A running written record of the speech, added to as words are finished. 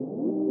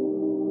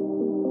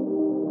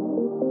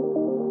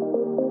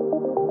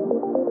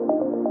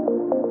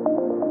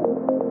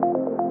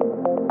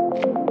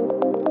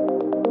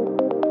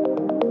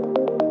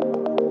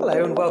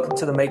welcome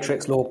to the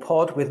Matrix Law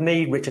Pod with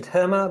me, Richard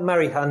Hermer,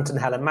 Mary Hunt and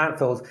Helen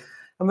Mantfield.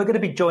 And we're going to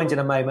be joined in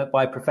a moment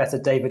by Professor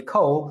David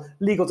Cole,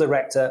 Legal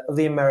Director of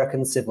the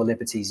American Civil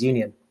Liberties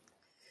Union.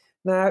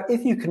 Now,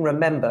 if you can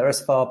remember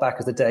as far back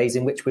as the days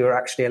in which we were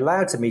actually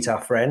allowed to meet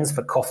our friends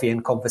for coffee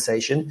and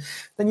conversation,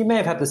 then you may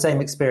have had the same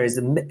experience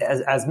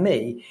as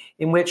me,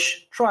 in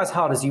which, try as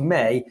hard as you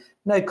may,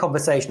 no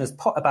conversation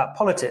about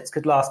politics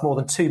could last more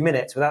than 2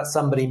 minutes without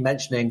somebody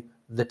mentioning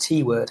the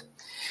T word.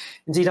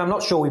 Indeed, I'm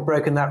not sure we've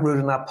broken that rule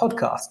in our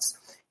podcasts,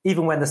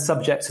 even when the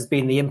subject has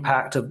been the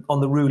impact on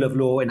the rule of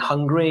law in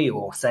Hungary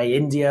or, say,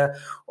 India,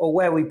 or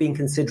where we've been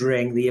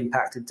considering the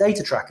impact of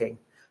data tracking.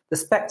 The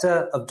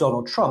spectre of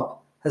Donald Trump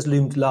has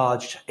loomed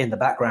large in the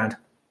background.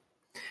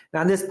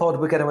 Now, in this pod,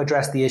 we're going to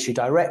address the issue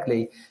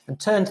directly and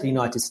turn to the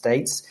United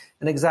States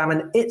and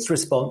examine its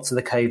response to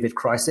the COVID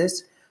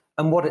crisis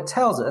and what it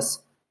tells us,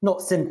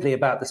 not simply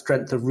about the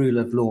strength of rule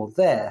of law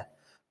there,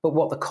 but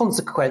what the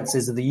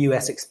consequences of the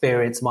US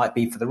experience might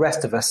be for the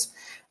rest of us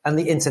and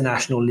the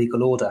international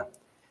legal order.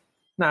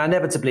 Now,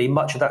 inevitably,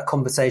 much of that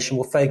conversation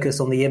will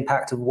focus on the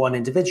impact of one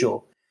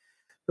individual,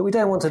 but we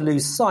don't want to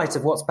lose sight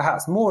of what's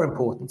perhaps more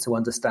important to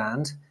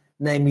understand,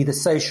 namely the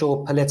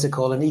social,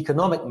 political and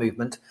economic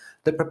movement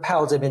that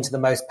propelled him into the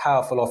most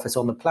powerful office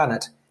on the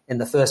planet in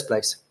the first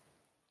place.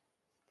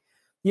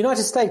 The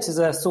United States is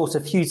a source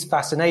of huge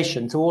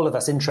fascination to all of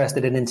us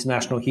interested in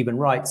international human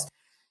rights.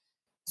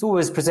 It's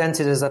always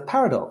presented as a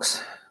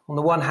paradox. On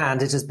the one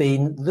hand, it has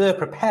been the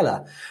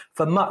propeller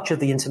for much of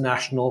the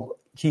international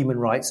human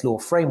rights law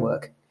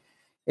framework.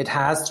 It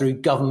has, through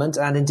government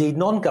and indeed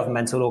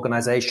non-governmental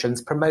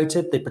organisations,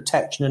 promoted the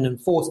protection and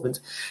enforcement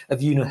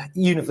of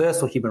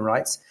universal human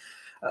rights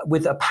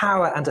with a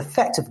power and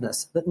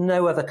effectiveness that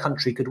no other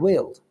country could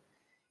wield.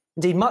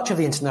 Indeed, much of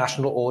the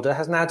international order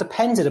has now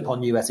depended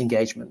upon US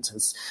engagement.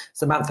 As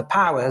Samantha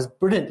Power has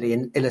brilliantly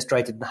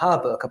illustrated in her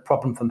book, A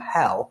Problem from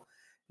Hell,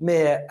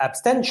 mere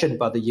abstention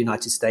by the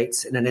United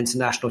States in an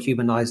international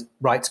human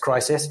rights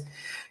crisis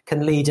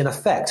can lead, in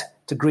effect,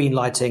 to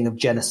greenlighting of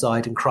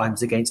genocide and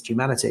crimes against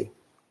humanity.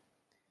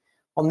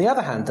 On the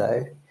other hand,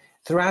 though,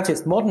 throughout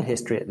its modern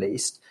history at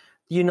least,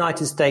 the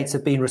United States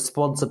have been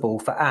responsible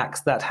for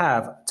acts that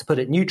have, to put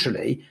it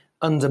neutrally,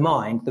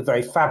 undermined the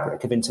very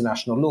fabric of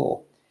international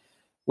law,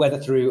 whether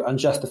through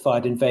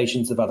unjustified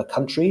invasions of other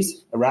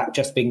countries, Iraq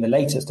just being the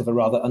latest of a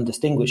rather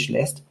undistinguished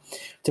list,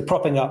 to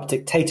propping up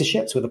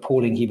dictatorships with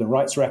appalling human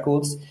rights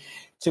records,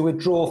 to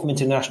withdraw from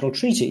international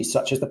treaties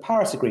such as the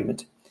Paris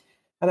Agreement,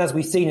 and as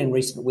we've seen in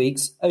recent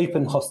weeks,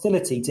 open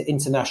hostility to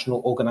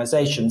international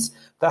organisations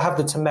that have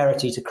the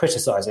temerity to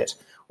criticise it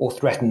or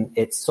threaten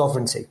its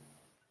sovereignty.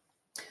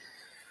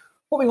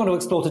 What we want to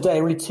explore today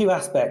are really two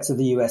aspects of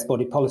the US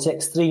body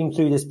politics themed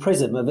through this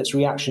prism of its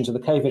reaction to the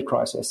COVID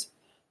crisis.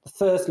 The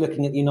first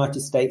looking at the United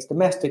States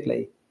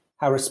domestically,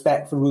 how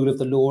respect for rule of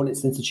the law and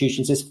its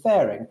institutions is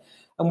faring,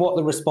 and what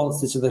the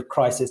responses to the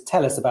crisis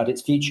tell us about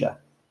its future.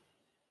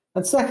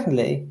 And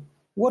secondly,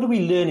 what are we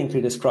learning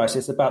through this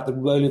crisis about the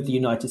role of the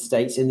United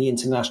States in the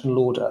international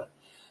order?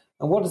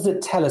 And what does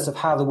it tell us of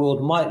how the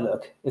world might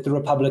look if the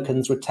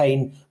Republicans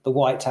retain the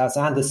White House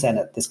and the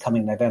Senate this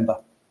coming November?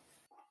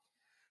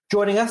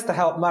 Joining us to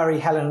help Mary,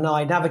 Helen and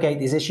I navigate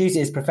these issues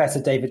is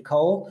Professor David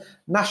Cole,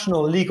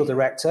 National Legal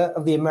Director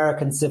of the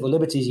American Civil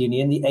Liberties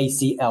Union, the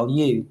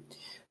ACLU,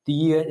 the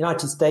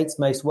United States'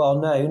 most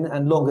well-known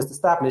and longest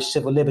established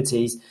civil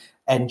liberties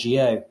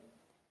NGO.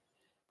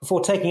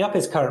 Before taking up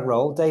his current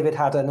role, David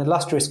had an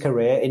illustrious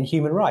career in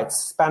human rights,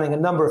 spanning a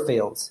number of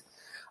fields.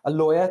 A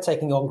lawyer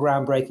taking on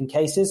groundbreaking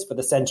cases for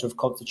the Centre of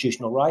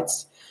Constitutional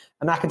Rights,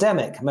 an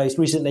academic, most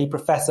recently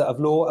Professor of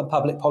Law and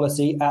Public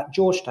Policy at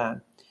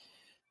Georgetown,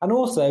 and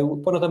also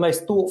one of the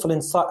most thoughtful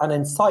and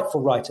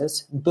insightful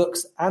writers in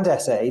books and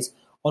essays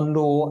on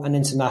law and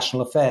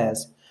international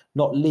affairs,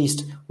 not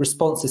least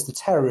responses to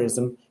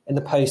terrorism in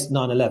the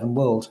post-9/11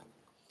 world.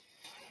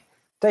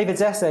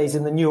 David's essays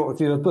in the New York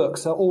Review of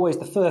Books are always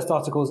the first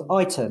articles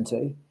I turn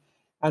to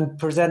and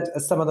present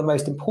as some of the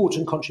most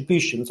important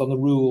contributions on the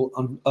rule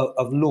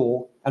of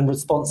law and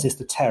responses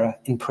to terror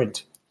in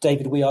print.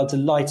 David, we are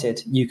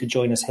delighted you could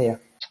join us here.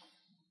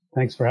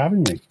 Thanks for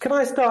having me. Can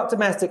I start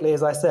domestically,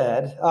 as I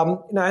said?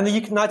 Now, in the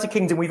United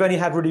Kingdom, we've only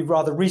had really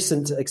rather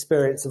recent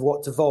experience of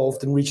what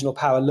devolved and regional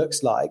power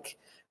looks like.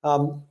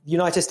 The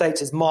United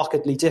States is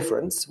markedly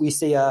different. We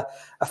see a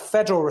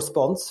federal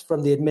response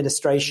from the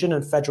administration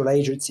and federal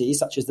agencies,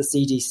 such as the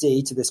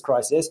CDC, to this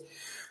crisis,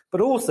 but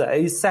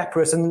also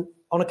separate and,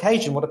 on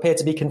occasion, what appear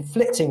to be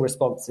conflicting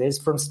responses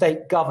from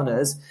state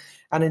governors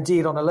and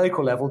indeed on a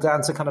local level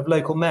down to kind of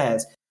local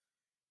mayors.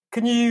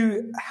 Can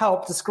you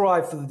help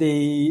describe for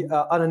the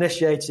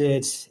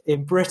uninitiated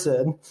in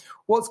Britain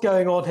what's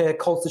going on here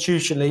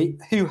constitutionally?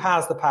 Who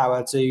has the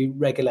power to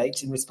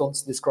regulate in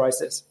response to this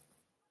crisis?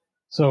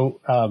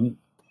 So,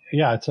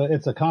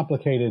 it's a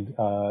complicated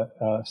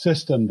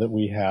system that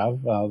we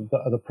have.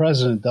 The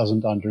president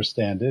doesn't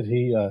understand it.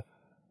 He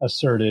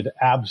asserted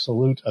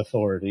absolute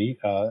authority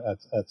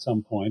at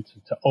some point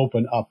to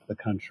open up the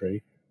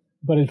country,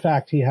 but in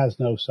fact, he has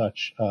no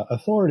such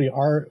authority.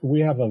 We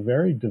have a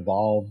very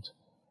devolved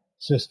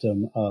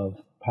system of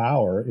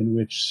power in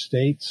which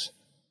states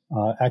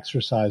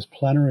exercise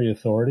plenary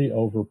authority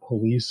over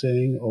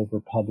policing, over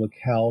public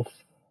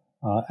health,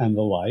 and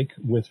the like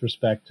with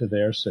respect to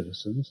their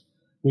citizens.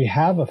 We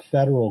have a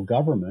federal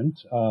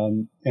government,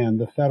 and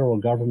the federal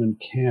government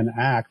can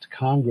act.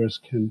 Congress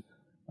can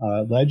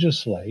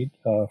legislate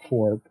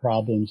for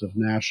problems of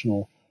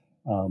national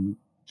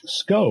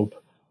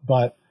scope,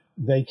 but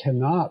they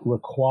cannot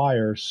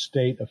require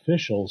state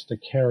officials to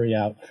carry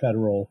out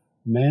federal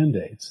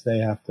mandates. They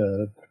have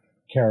to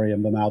carry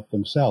them out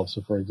themselves.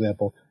 So, for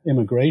example,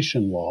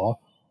 immigration law,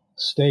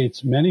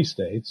 many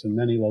states and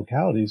many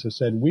localities have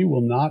said, we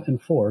will not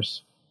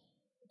enforce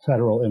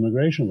federal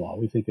immigration law.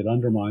 We think it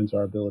undermines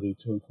our ability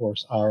to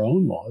enforce our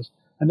own laws.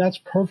 And that's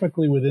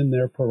perfectly within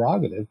their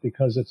prerogative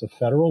because it's a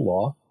federal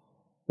law.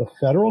 The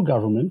federal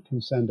government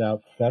can send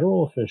out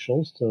federal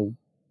officials to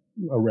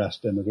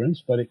arrest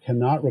immigrants, but it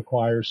cannot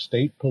require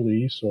state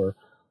police or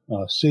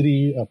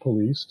city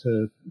police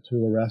to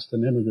arrest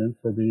an immigrant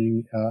for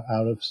being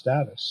out of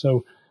status.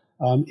 So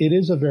it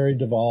is a very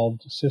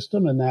devolved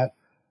system, and that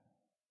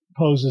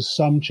poses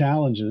some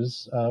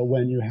challenges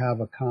when you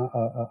have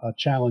a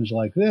challenge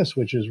like this,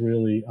 which is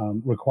really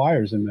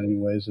requires in many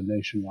ways a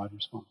nationwide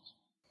response.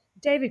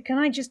 David, can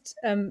I just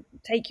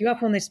take you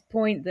up on this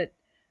point that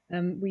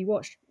we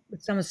watched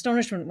with some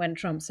astonishment when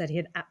Trump said he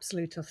had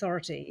absolute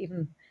authority?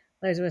 Even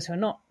those of us who are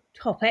not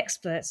top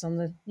experts on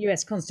the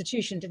US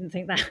Constitution didn't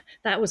think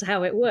that was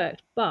how it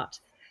worked. But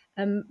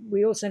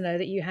we also know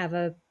that you have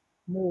a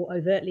more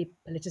overtly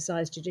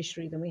politicized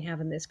judiciary than we have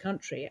in this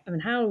country. I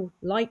mean, how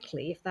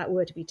likely, if that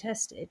were to be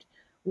tested,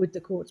 would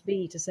the courts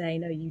be to say,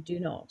 no, you do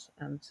not,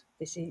 and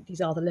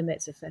these are the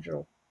limits of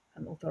federal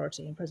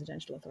authority and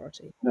presidential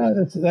authority?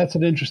 That's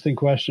an interesting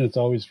question. It's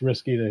always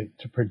risky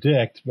to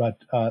predict, but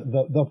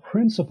the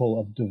principle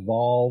of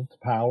devolved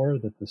power,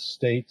 that the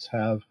states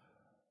have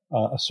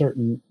a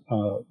certain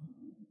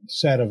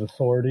set of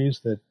authorities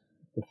that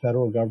the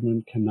federal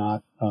government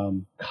cannot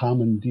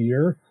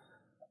commandeer,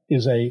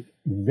 is a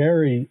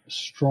very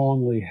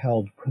strongly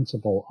held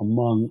principle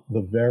among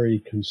the very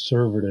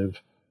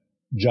conservative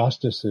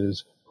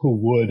justices who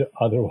would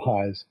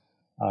otherwise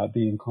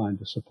be inclined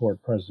to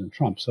support President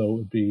Trump.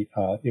 So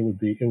it would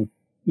be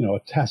a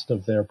test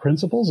of their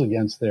principles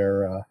against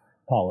their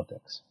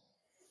politics.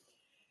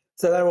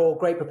 So they're all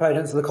great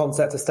proponents of the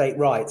concept of state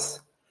rights.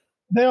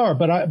 They are,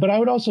 but I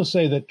would also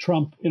say that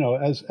Trump,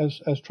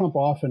 as Trump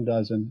often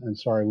does, and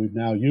sorry, we've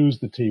now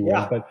used the T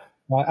word, but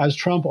as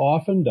Trump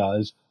often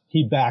does,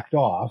 he backed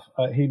off.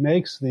 He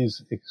makes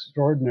these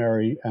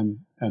extraordinary and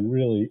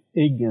really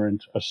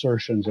ignorant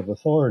assertions of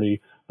authority,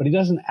 but he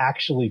doesn't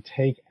actually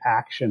take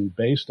action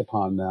based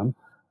upon them.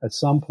 At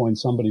some point,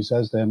 somebody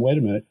says to him, wait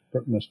a minute,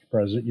 Mr.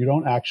 President, you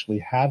don't actually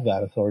have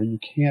that authority. You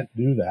can't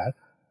do that.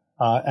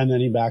 And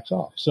then he backs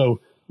off. So,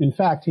 in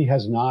fact, he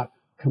has not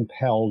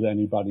compelled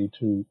anybody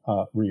to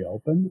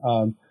reopen.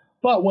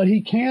 But what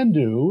he can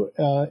do,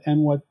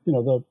 and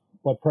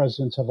what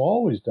presidents have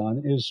always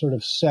done, is sort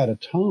of set a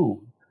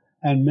tone.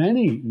 And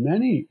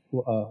many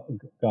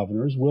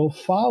governors will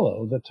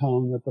follow the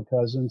tone that the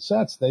president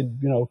sets. They'd,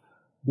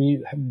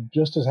 be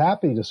just as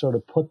happy to sort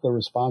of put the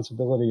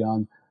responsibility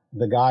on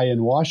the guy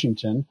in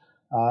Washington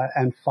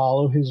and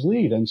follow his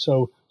lead. And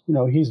so,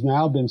 he's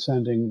now been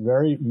sending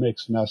very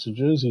mixed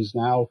messages. He's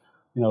now,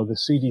 the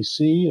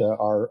CDC,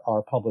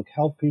 our public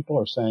health people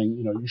are saying,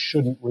 you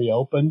shouldn't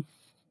reopen.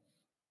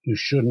 You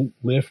shouldn't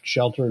lift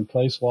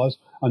shelter-in-place laws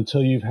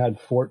until you've had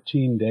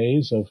 14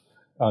 days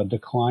of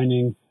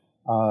declining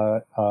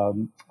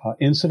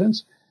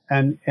incidents.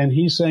 And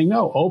he's saying,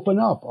 no, open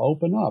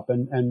up.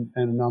 And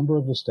a number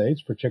of the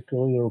states,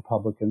 particularly the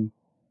Republican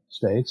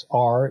states,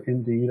 are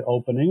indeed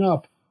opening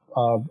up,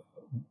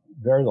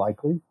 very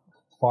likely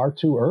far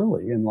too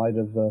early in light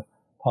of the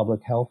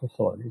public health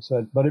authorities.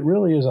 But it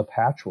really is a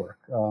patchwork.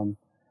 And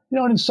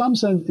in some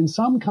sense, in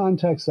some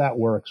contexts that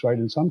works, right?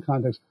 In some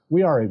contexts,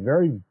 we are a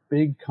very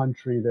big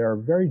country. There are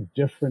very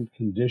different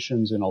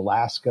conditions in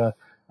Alaska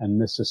and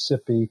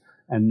Mississippi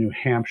and New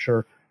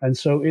Hampshire. And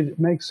so it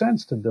makes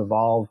sense to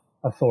devolve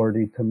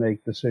authority to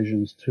make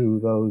decisions to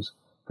those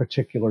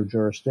particular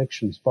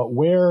jurisdictions. But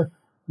where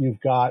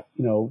you've got,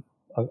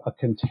 a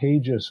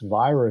contagious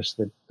virus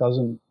that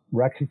doesn't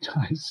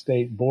recognize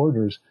state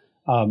borders,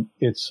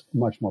 it's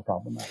much more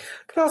problematic.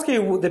 Can I ask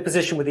you the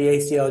position with the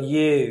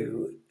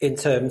ACLU in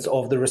terms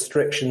of the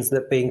restrictions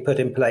that are being put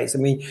in place? I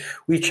mean,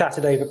 we've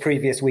chatted over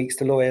previous weeks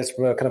to lawyers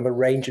from a kind of a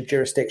range of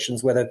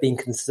jurisdictions where there have been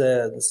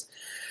concerns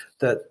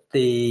that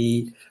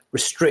the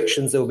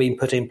restrictions that were being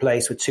put in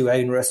place were too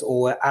onerous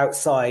or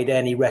outside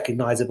any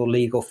recognizable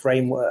legal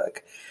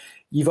framework.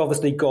 You've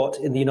obviously got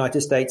in the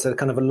United States a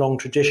kind of a long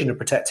tradition of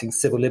protecting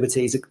civil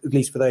liberties, at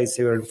least for those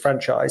who are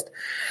enfranchised.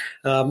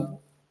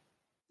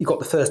 You've got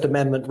the First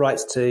Amendment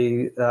rights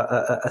to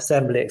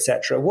assembly,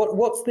 etc.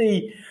 What's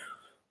the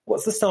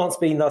stance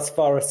been thus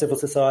far of civil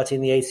society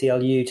and the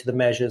ACLU to the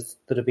measures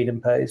that have been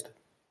imposed?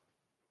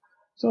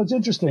 So it's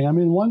interesting. I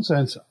mean, in one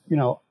sense,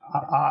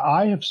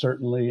 I have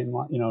certainly, in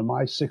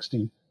my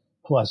 60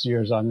 plus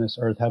years on this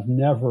earth, have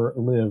never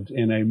lived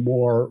in a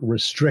more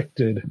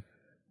restricted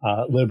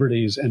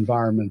liberties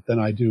environment than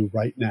I do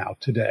right now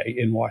today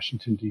in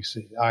Washington,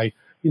 D.C. I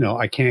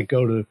can't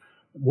go to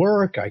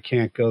work. I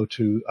can't go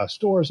to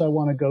stores I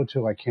want to go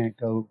to. I can't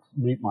go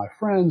meet my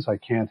friends. I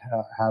can't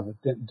have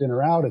a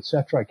dinner out,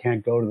 etc. I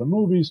can't go to the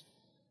movies.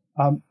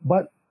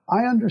 But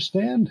I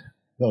understand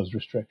those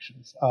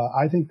restrictions.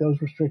 I think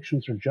those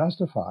restrictions are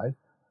justified.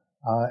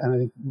 And I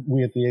think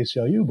we at the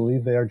ACLU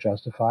believe they are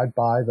justified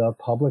by the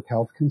public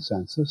health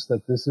consensus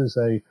that this is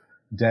a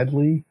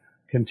deadly,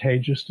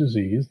 contagious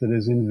disease that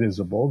is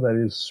invisible, that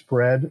is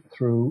spread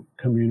through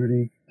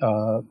community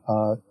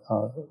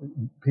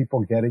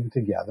people getting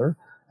together,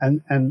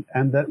 and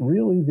that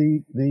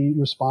really the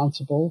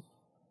responsible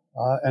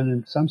and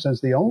in some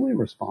sense the only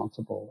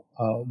responsible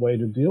way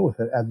to deal with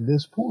it at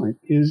this point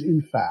is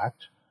in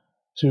fact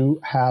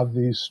to have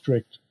these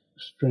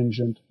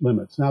stringent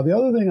limits. Now, the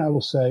other thing I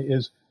will say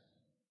is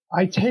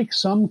I take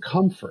some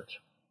comfort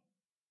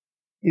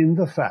in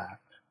the fact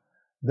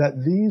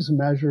that these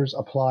measures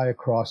apply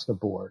across the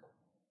board.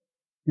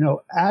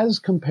 As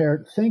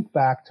compared, think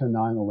back to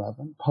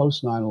 9/11,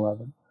 post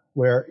 9/11,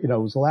 where, it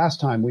was the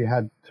last time we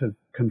had to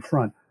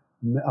confront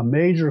a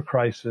major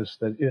crisis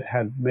that it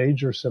had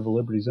major civil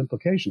liberties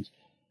implications.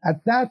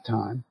 At that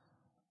time,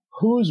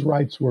 whose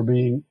rights were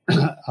being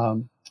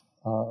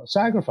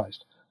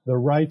sacrificed? The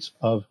rights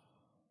of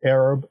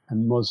Arab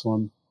and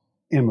Muslim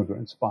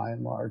immigrants, by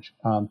and large,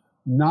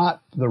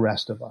 not the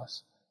rest of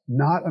us,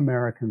 not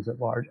Americans at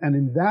large. And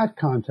in that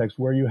context,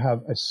 where you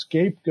have a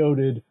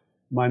scapegoated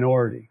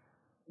minority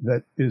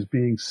that is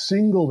being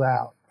singled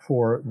out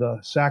for the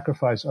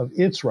sacrifice of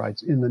its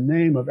rights in the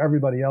name of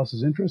everybody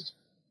else's interests,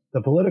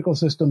 the political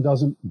system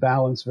doesn't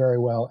balance very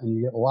well, and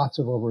you get lots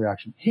of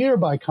overreaction. Here,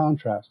 by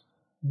contrast,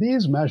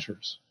 these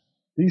measures,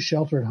 these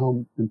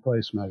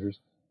shelter-at-home-in-place measures,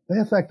 they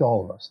affect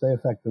all of us. They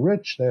affect the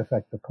rich, they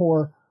affect the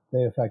poor,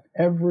 they affect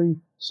every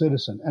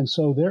citizen. And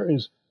so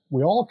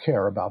we all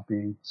care about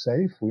being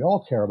safe, we all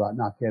care about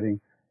not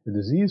getting the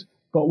disease,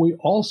 but we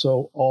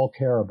also all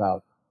care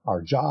about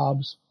our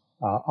jobs,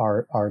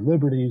 our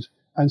liberties.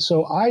 And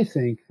so I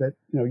think that,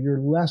 you're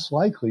less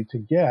likely to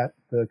get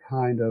that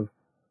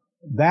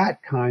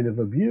kind of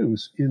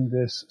abuse in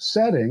this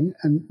setting.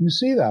 And you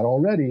see that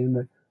already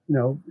in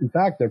in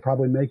fact, they're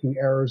probably making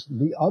errors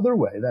the other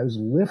way. That is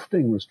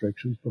lifting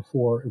restrictions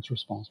before it's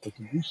responsible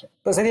to do so.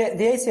 But so the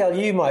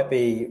ACLU might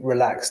be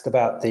relaxed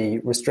about the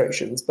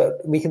restrictions, but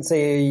we can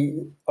see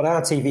on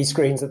our TV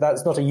screens that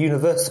that's not a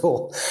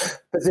universal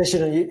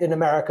position in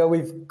America.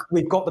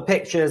 We've got the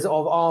pictures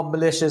of armed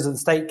militias and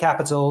state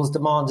capitals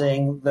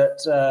demanding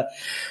that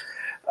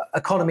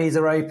economies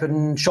are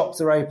open,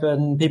 shops are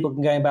open, people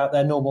can go about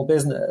their normal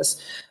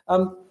business.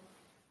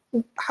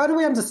 How do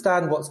we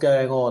understand what's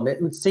going on?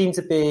 It would seem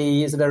to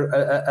be, is it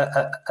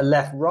a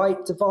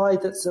left-right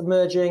divide that's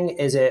emerging?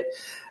 Is it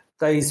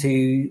those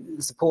who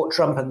support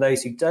Trump and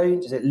those who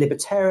don't? Is it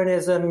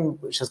libertarianism,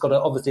 which has got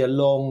obviously a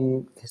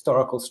long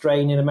historical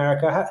strain in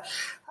America?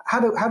 How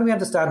do we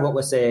understand what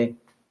we're seeing?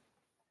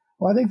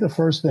 Well, I think the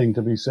first thing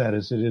to be said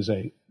is it is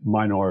a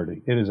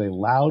minority. It is a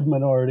loud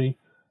minority.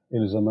 It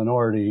is a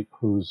minority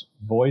whose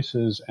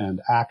voices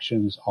and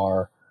actions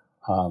are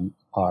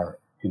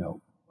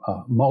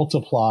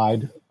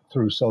multiplied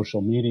through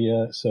social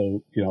media.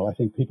 So, I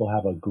think people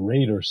have a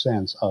greater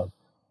sense of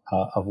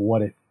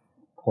what it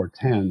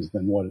portends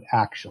than what it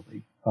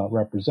actually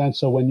represents.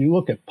 So when you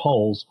look at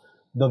polls,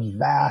 the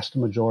vast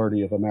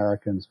majority of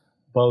Americans,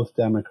 both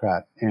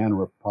Democrat and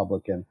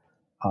Republican,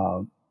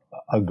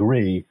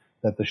 agree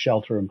that the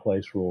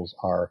shelter-in-place rules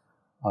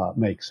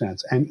make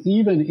sense. And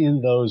even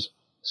in those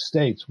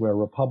states where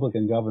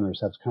Republican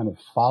governors have kind of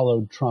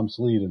followed Trump's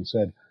lead and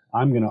said,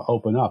 I'm going to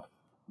open up,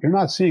 you're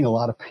not seeing a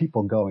lot of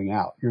people going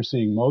out. You're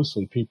seeing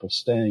mostly people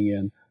staying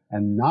in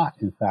and not,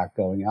 in fact,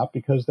 going out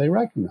because they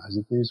recognize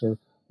that these are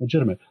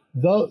legitimate.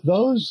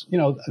 Those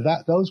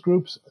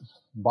groups,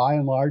 by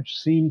and large,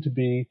 seem to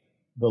be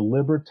the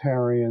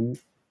libertarian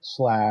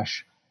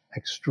 /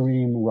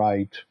 extreme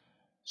right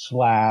 /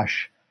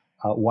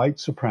 white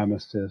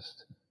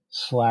supremacist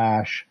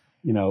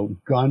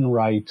 / gun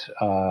right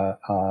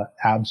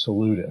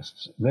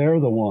absolutists. They're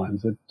the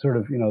ones that sort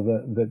of,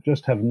 that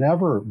just have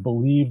never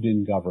believed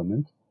in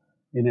government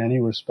in any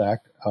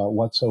respect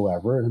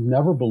whatsoever, and have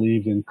never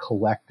believed in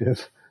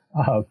collective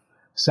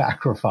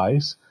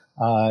sacrifice.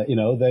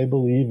 They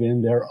believe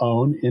in their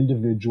own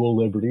individual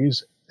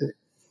liberties,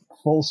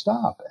 full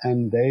stop,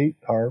 and they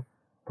are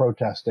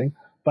protesting.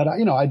 But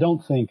I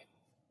don't think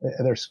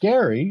they're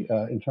scary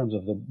in terms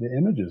of the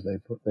images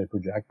they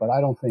project. But I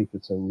don't think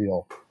it's a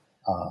real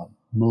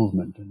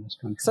movement in this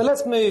country. So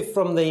let's move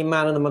from the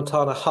man in the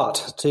Montana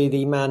hut to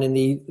the man in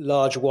the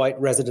large white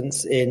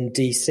residence in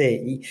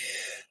DC.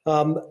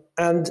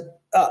 And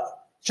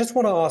just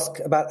want to ask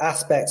about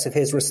aspects of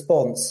his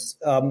response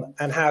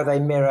and how they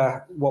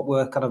mirror what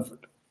were kind of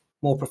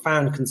more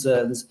profound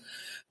concerns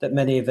that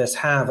many of us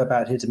have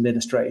about his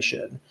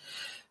administration.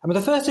 I mean,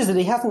 the first is that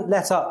he hasn't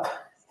let up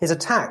his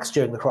attacks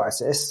during the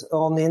crisis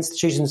on the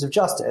institutions of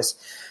justice,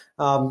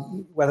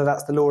 whether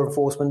that's the law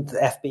enforcement, the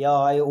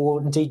FBI,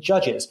 or indeed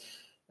judges.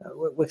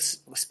 We're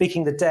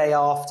speaking the day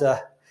after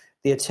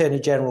the Attorney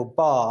General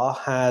Barr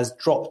has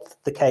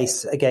dropped the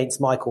case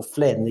against Michael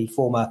Flynn, the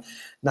former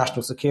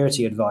National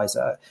Security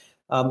Advisor,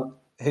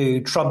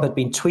 who Trump had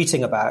been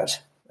tweeting about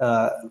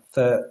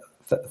for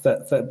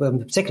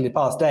particularly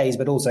past days,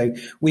 but also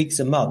weeks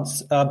and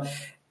months.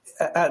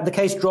 The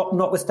case dropped,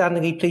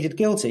 notwithstanding he pleaded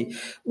guilty.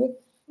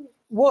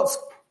 What's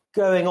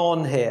going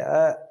on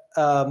here,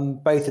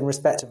 both in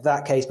respect of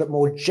that case, but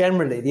more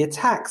generally, the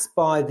attacks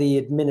by the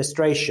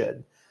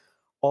administration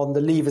on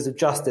the levers of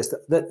justice,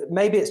 that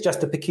maybe it's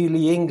just a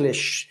peculiarly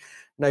English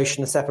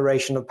notion of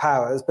separation of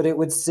powers, but it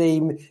would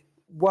seem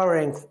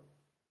worrying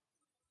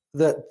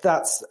that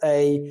that's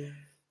a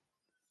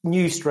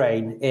new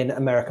strain in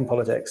American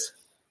politics.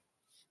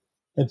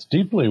 It's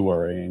deeply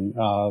worrying.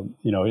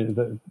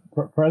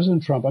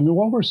 President Trump,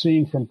 what we're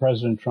seeing from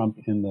President Trump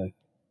in the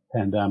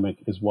pandemic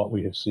is what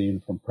we have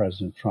seen from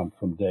President Trump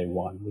from day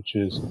one, which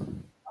is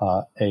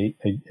a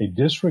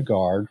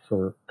disregard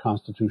for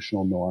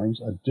constitutional norms,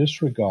 a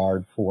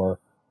disregard for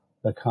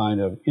the kind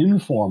of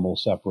informal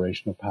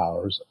separation of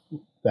powers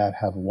that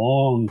have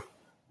long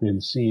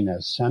been seen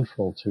as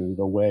central to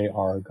the way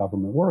our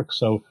government works.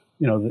 So,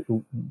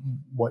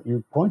 what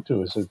you point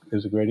to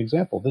is a great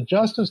example. The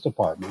Justice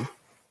Department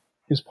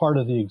is part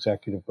of the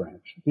executive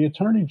branch. The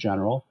Attorney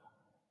General,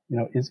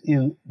 is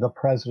in the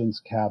president's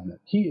cabinet.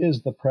 He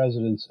is the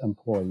president's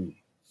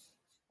employee.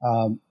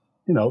 At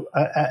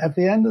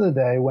the end of the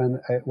day,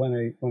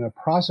 when a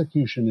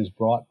prosecution is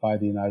brought by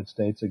the United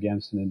States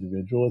against an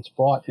individual, it's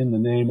brought in the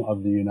name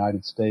of the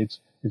United States.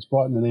 It's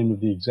brought in the name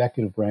of the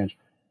executive branch.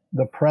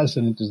 The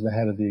president is the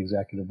head of the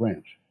executive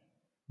branch.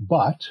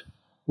 But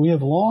we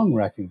have long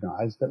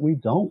recognized that we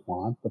don't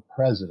want the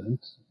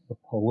president, the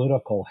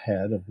political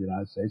head of the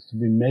United States, to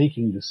be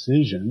making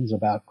decisions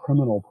about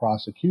criminal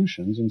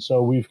prosecutions. And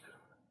so we've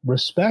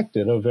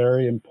respected a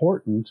very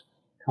important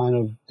kind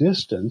of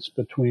distance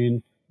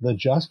between the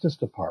Justice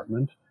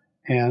Department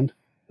and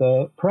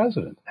the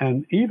president.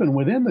 And even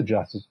within the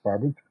Justice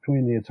Department,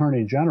 between the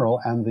Attorney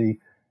General and the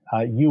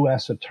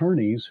U.S.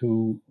 attorneys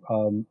who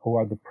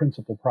are the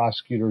principal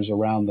prosecutors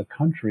around the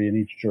country in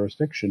each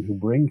jurisdiction who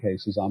bring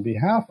cases on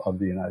behalf of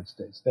the United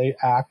States. They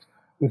act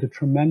with a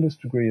tremendous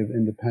degree of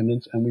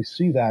independence, and we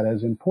see that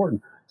as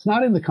important. It's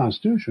not in the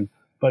Constitution,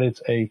 but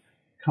it's a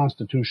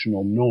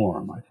constitutional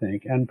norm, I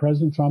think. And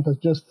President Trump has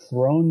just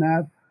thrown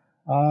that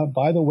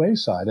by the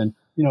wayside. And,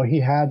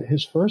 he had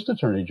his first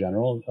Attorney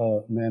General,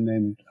 a man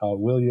named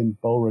William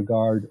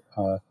Beauregard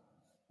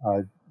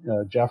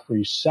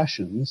Jeffrey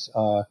Sessions,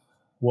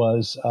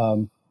 was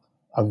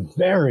a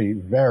very,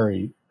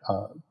 very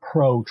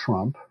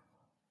pro-Trump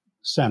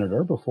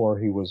senator before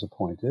he was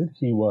appointed.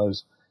 He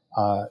was,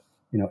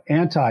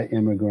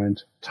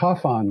 anti-immigrant,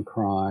 tough on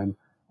crime,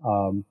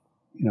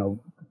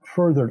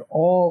 furthered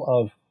all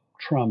of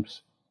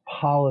Trump's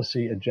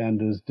policy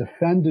agendas,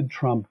 defended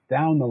Trump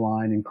down the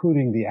line,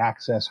 including the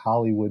Access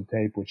Hollywood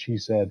tape, which he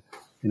said,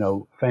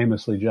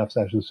 famously, Jeff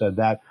Sessions said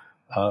that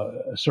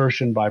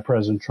assertion by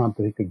President Trump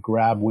that he could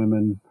grab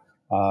women,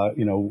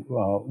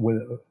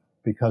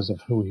 because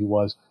of who he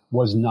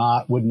would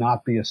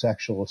not be a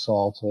sexual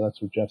assault. So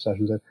that's what Jeff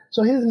Sessions said.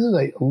 So this is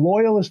a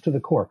loyalist to the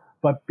core.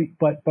 But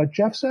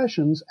Jeff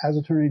Sessions, as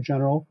Attorney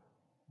General,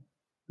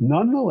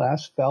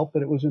 nonetheless felt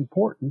that it was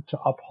important to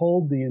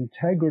uphold the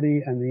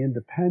integrity and the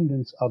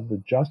independence of the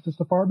Justice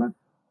Department,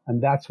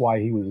 and that's why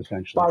he was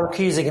essentially by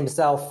recusing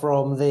himself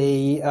from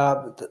the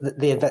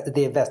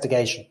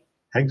investigation.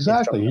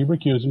 Exactly, he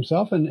recused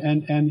himself,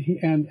 and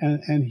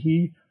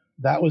he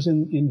that was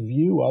in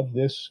view of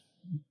this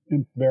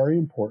very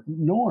important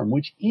norm,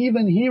 which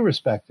even he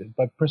respected.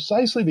 But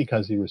precisely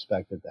because he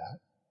respected that,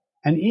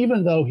 and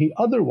even though he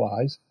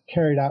otherwise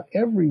carried out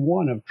every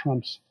one of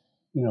Trump's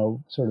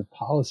sort of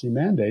policy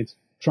mandates,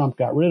 Trump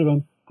got rid of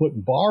him,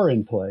 put Barr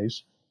in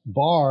place.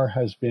 Barr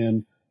has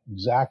been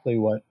exactly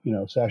what,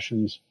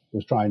 Sessions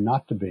was trying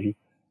not to be,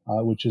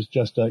 which is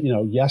just a,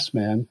 yes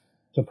man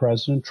to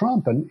President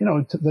Trump. And,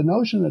 the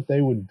notion that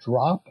they would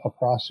drop a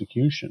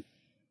prosecution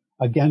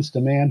against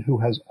a man who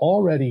has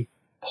already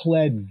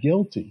pled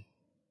guilty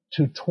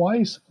to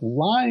twice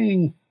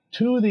lying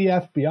to the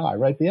FBI,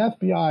 right? The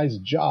FBI's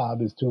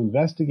job is to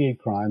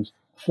investigate crimes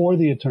for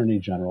the Attorney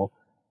General.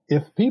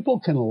 If people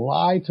can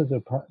lie to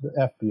the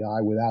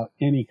FBI without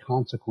any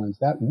consequence,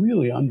 that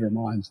really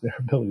undermines their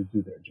ability to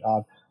do their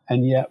job.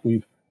 And yet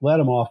we've let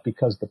him off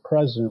because the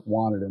president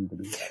wanted him to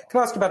do that. Can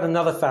I ask you about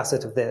another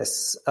facet of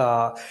this,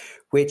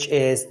 which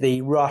is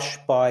the rush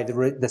by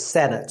the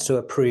Senate to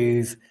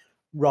approve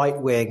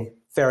right-wing,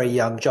 very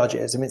young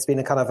judges? I mean, it's been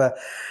a kind of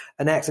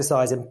an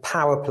exercise in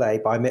power play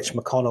by Mitch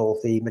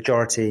McConnell, the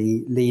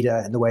majority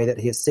leader, in the way that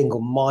he has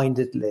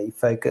single-mindedly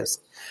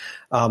focused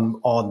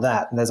on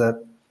that. And there's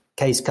a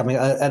case coming,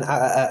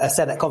 a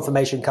Senate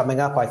confirmation coming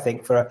up, I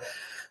think, for a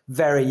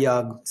very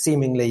young,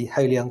 seemingly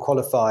wholly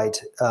unqualified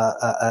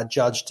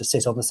judge to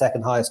sit on the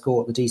second highest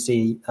court, the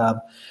DC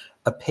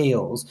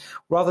appeals.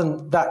 Rather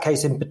than that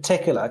case in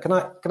particular, can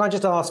I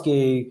just ask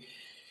you,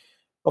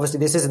 obviously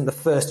this isn't the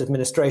first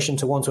administration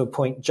to want to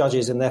appoint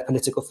judges in their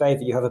political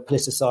favour. You have a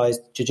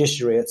politicised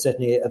judiciary,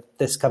 certainly at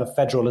this kind of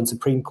federal and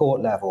Supreme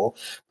Court level.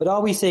 But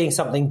are we seeing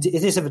something,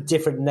 is this of a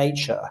different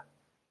nature,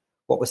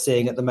 what we're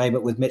seeing at the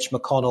moment with Mitch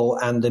McConnell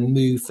and the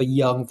move for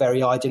young,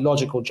 very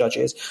ideological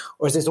judges,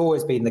 or has this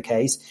always been the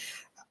case?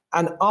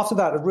 And after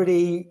that, I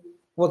really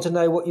want to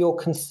know what your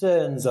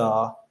concerns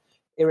are,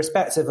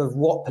 irrespective of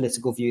what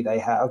political view they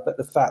have, but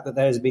the fact that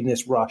there has been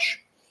this rush.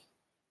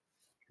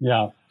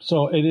 Yeah,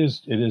 so it is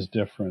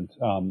different.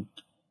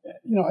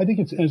 I think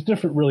it's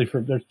different really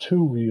there's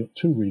two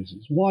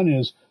reasons. One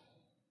is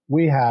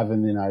we have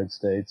in the United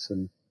States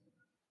and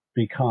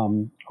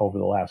become over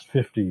the last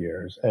 50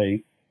 years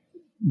a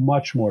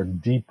much more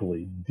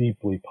deeply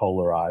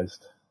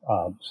polarized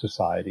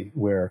society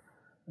where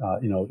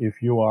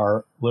if you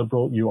are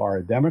liberal, you are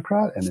a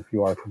Democrat, and if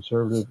you are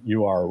conservative,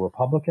 you are a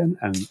Republican,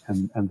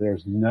 and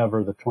there's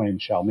never the twain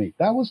shall meet.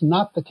 That was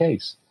not the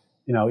case.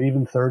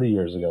 Even 30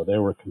 years ago,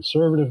 there were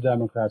conservative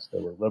Democrats,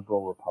 there were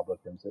liberal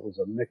Republicans. It was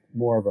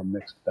more of a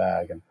mixed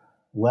bag and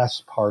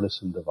less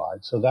partisan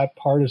divide. So that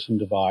partisan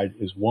divide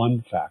is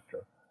one factor.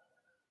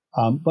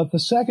 But the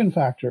second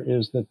factor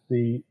is that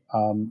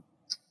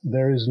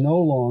there is no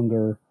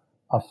longer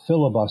a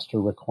filibuster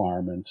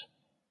requirement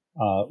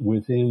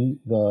within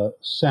the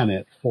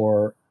Senate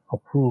for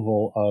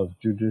approval of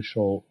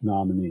judicial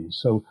nominees.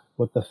 So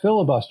what the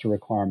filibuster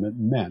requirement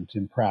meant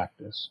in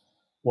practice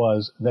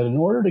was that in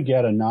order to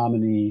get a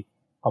nominee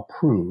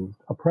approved,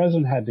 a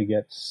president had to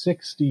get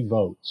 60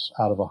 votes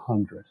out of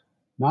 100,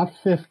 not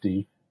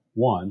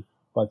 51,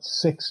 but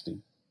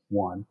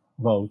 61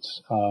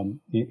 votes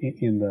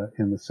in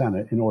the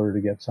Senate in order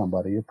to get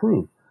somebody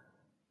approved.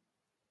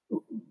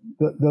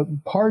 The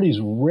parties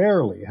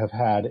rarely have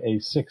had a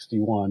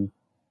 61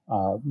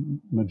 vote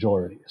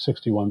majority.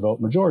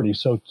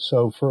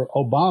 So for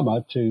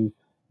Obama to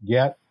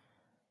get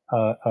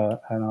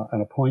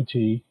an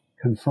appointee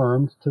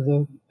confirmed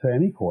to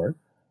any court,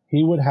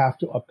 he would have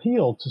to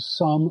appeal to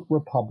some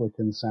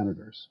Republican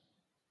senators,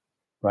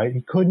 right?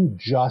 He couldn't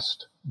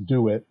just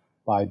do it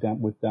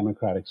with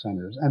Democratic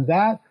senators, and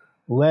that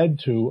led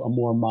to a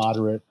more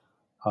moderate.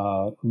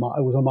 It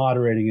was a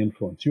moderating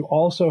influence. You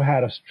also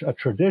had a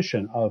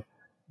tradition of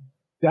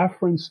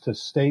deference to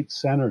state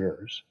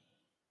senators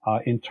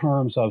in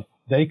terms of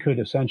they could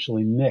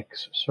essentially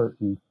nix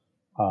certain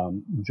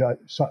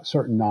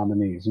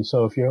nominees. And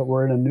so if you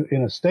were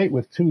in a state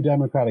with two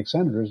Democratic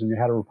senators and you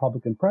had a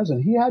Republican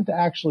president, he had to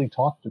actually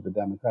talk to the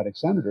Democratic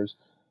senators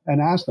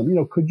and ask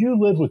them, could you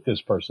live with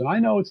this person? I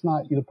know it's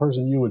not the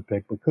person you would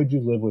pick, but could you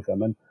live with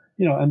them? And,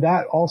 and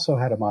that also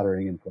had a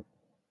moderating influence.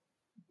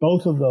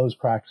 Both of those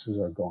practices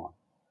are gone.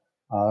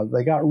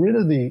 They got rid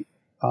of the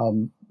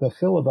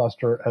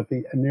filibuster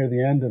near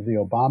the end of the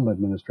Obama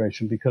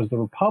administration because the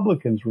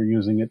Republicans were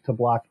using it to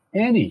block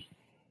any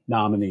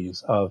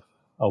nominees of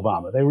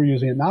Obama. They were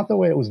using it not the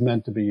way it was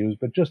meant to be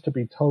used, but just to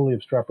be totally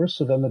obstreperous.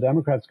 So then the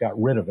Democrats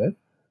got rid of it.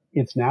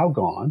 It's now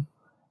gone.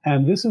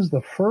 And this is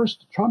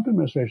Trump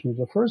administration is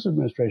the first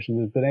administration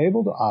that has been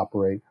able to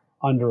operate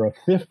under a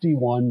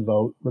 51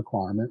 vote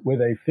requirement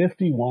with a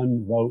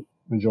 51 vote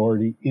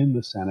majority in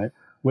the Senate,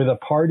 with a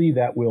party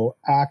that will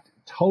act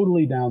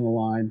totally down the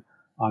line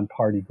on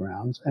party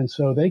grounds. And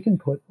so they can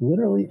put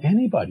literally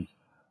anybody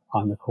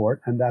on the court,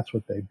 and that's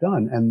what they've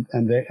done. And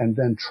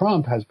then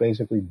Trump has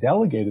basically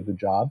delegated the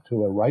job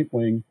to a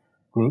right-wing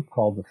group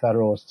called the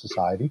Federalist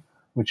Society,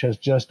 which has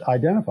just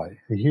identified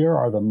here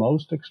are the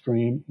most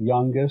extreme,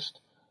 youngest,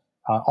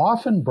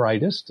 often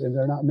brightest, and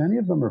they're not. Many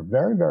of them are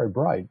very, very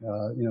bright.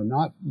 But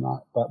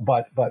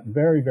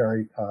very,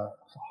 very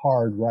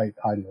hard right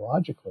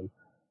ideologically,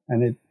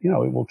 and it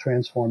will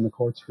transform the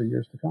courts for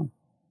years to come.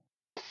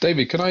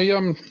 David, can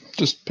I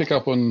just pick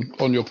up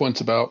on your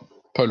point about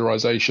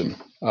polarization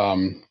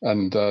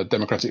and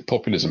democratic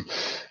populism?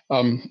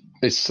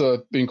 It's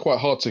been quite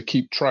hard to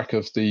keep track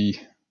of the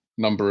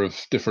number of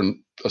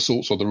different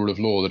assaults on the rule of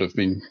law that have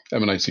been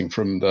emanating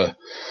from the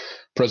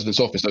president's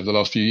office over the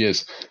last few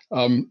years.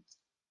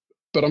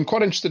 But I'm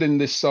quite interested in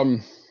this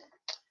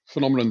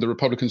phenomenon, the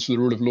Republicans for the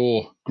Rule of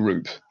Law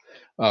group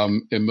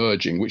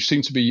emerging, which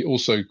seem to be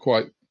also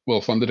quite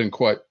well funded and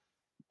quite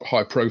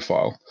high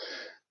profile.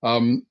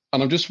 And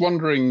I'm just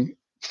wondering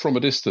from a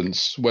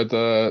distance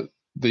whether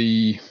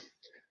the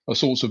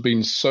assaults have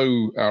been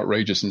so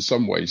outrageous in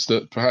some ways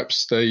that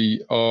perhaps they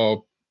are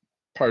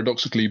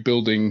paradoxically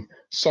building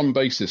some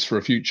basis for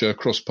a future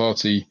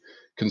cross-party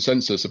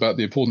consensus about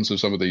the importance of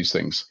some of these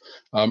things.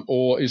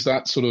 Or is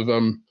that sort of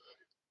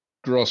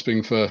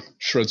grasping for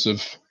shreds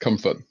of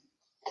comfort?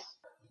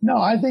 No,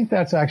 I think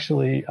that's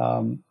actually,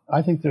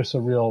 I think there's a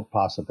real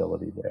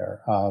possibility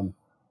there.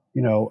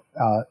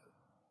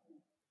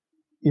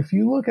 If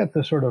you look at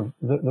the sort of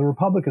the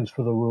Republicans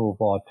for the rule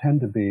of law tend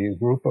to be a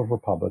group of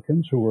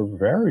Republicans who are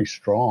very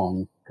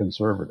strong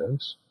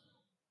conservatives,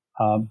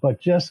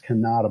 but just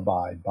cannot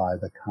abide by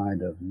the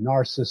kind of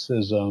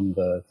narcissism,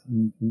 the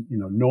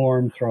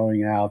norm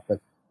throwing out, the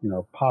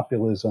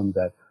populism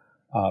that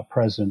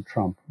President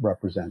Trump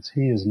represents.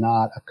 He is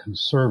not a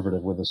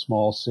conservative with a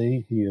small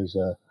c. He is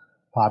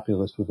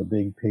populist with a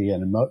big P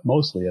and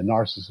mostly a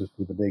narcissist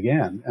with a big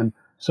N. And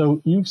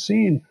so you've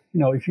seen,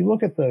 if you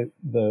look at the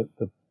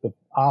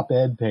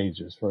op-ed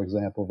pages, for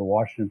example, the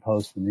Washington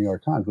Post and the New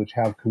York Times, which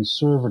have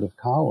conservative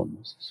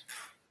columnists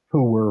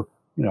who were,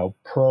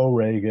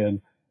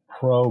 pro-Reagan,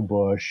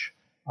 pro-Bush,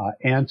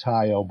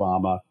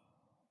 anti-Obama,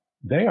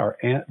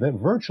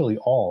 virtually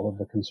all of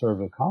the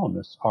conservative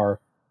columnists are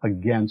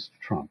against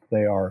Trump.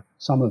 They are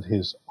some of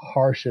his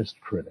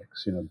harshest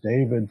critics.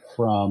 David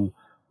Frum,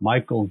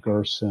 Michael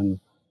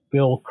Gerson,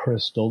 Bill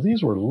Kristol.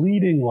 These were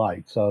leading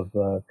lights of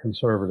the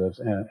conservatives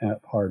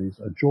and parties,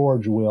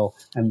 George Will,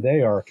 and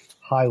they are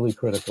highly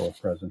critical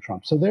of President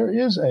Trump. So there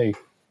is a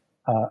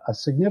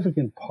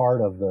significant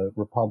part of the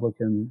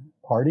Republican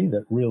Party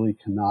that really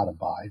cannot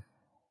abide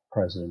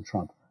President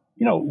Trump.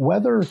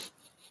 Whether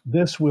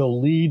this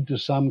will lead to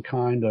some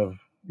kind of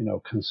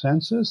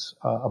consensus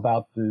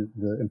about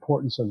the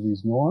importance of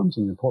these norms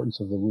and the importance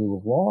of the rule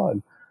of law,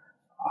 and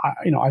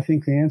I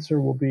think the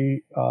answer will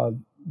be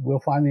we'll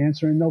find the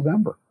answer in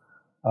November,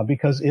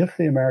 because if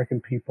the American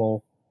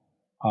people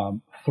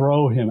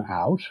throw him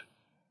out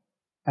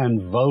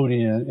and vote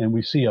in, and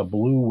we see a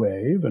blue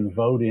wave and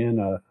vote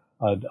in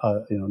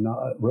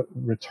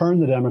return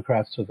the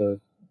Democrats to the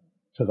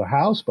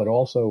House, but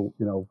also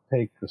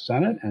take the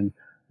Senate and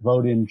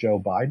vote in Joe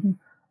Biden,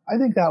 I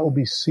think that will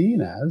be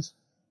seen as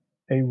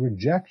a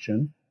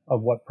rejection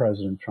of what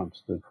President Trump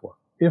stood for.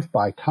 If,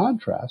 by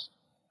contrast,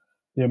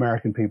 the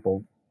American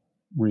people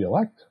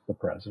reelect the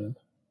president,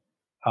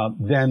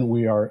 then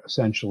we are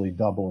essentially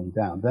doubling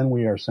down. Then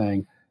we are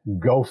saying,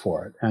 go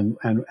for it. And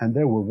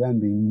there will then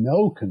be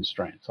no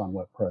constraints on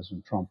what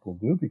President Trump will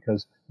do,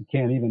 because he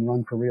can't even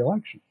run for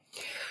reelection.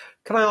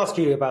 Can I ask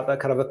you about that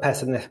kind of a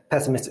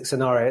pessimistic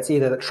scenario? It's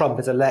either that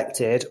Trump is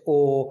elected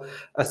or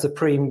a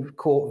Supreme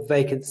Court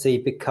vacancy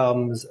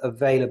becomes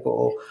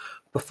available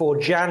before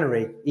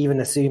January, even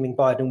assuming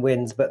Biden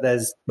wins, but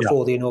there's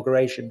before the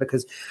inauguration,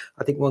 because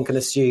I think one can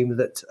assume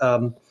that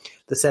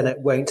the Senate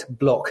won't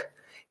block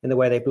in the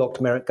way they blocked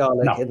Merrick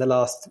Garland in the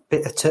last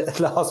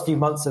few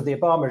months of the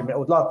Obama,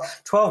 or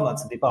last 12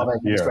 months of the Obama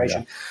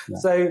administration. Yeah.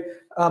 So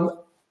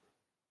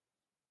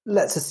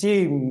let's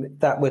assume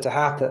that were to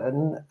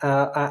happen,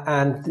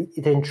 and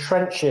it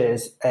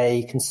entrenches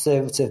a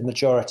conservative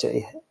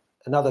majority.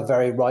 Another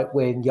very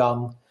right-wing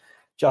young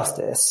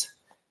justice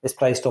is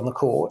placed on the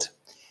court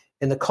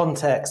in the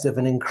context of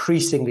an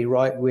increasingly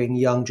right-wing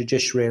young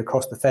judiciary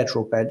across the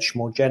federal bench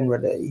more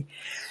generally.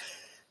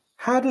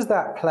 How does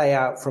that play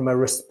out from a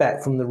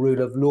respect from the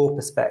rule of law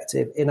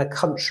perspective in a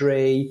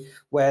country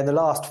where in the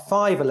last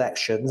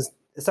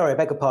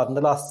the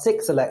last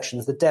 6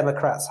 elections, the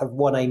Democrats have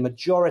won a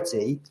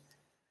majority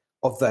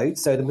of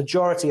votes. So the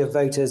majority of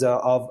voters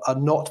are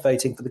not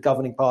voting for the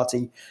governing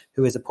party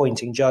who is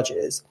appointing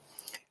judges,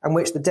 and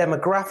which the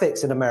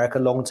demographics in America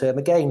long-term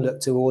again look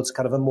towards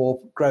kind of a more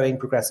growing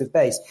progressive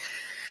base.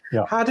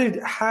 Yeah.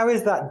 How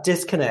is that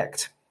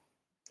disconnect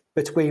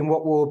between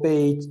what will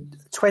be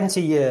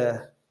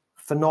 20-year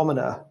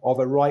phenomena of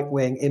a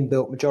right-wing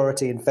inbuilt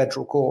majority in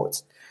federal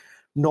courts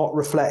not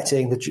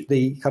reflecting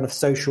the kind of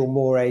social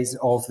mores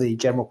of the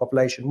general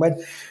population? What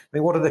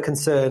are the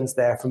concerns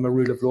there from a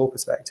rule of law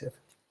perspective?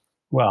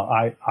 Well,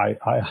 I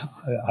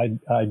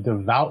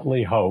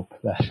devoutly hope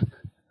that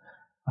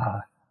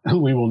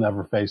we will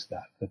never face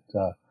that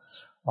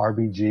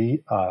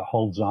RBG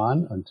holds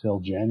on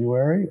until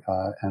January,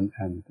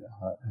 and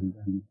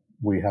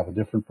we have a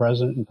different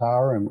president in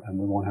power, and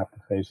we won't have to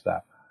face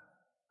that.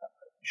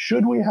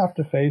 Should we have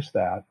to face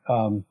that,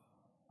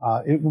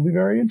 it will be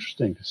very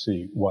interesting to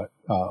see what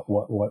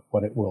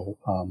it will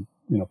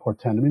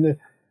portend. I mean,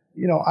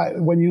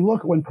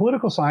 when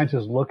political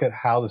scientists look at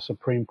how the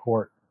Supreme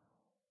Court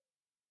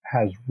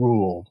has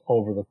ruled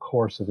over the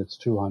course of its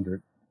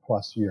 200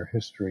 plus year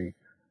history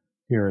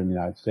here in the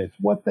United States,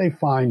 what they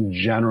find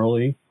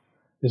generally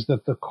is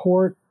that the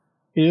court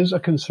is a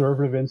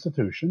conservative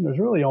institution. There's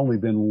really only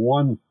been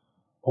one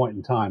point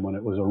in time when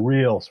it was a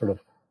real sort of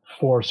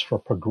force for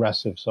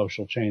progressive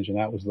social change, and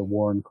that was the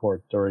Warren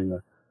Court during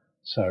the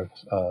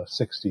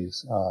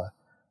 60s,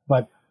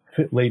 but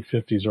late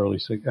 50s, early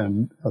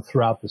and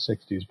throughout the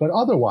 60s. But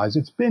otherwise,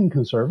 it's been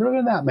conservative,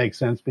 and that makes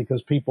sense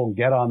because people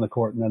get on the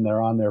court and then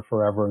they're on there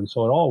forever, and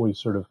so it always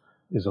sort of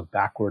is a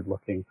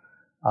backward-looking,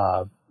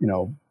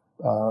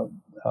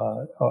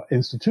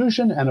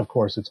 institution. And of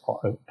course, it's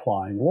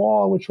applying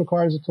law, which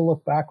requires it to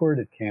look backward.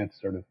 It can't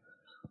sort of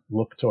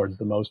look towards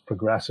the most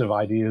progressive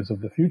ideas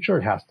of the future.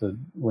 It has to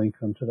link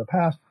them to the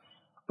past.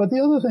 But the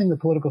other thing that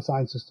political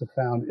scientists have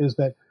found is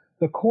that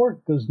the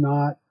court does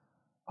not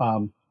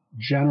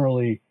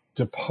generally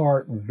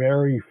depart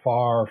very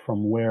far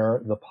from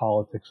where the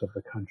politics of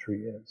the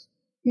country is,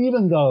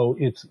 even though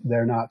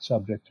they're not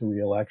subject to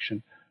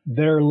re-election.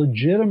 Their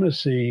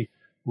legitimacy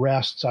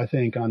rests, I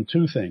think, on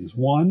 2 things.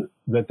 One,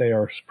 that they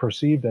are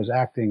perceived as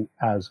acting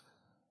as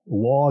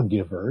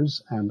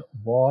lawgivers and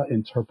law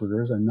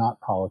interpreters and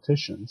not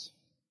politicians.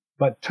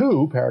 But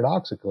 2,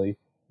 paradoxically,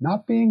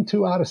 not being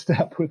too out of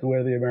step with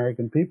where the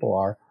American people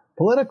are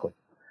politically.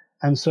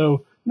 And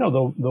so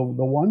the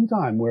one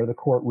time where the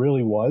court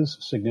really was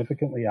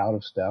significantly out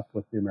of step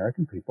with the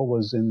American people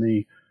was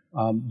in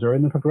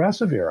during the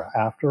Progressive era,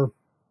 after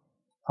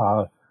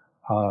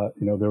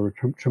there were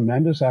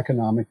tremendous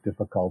economic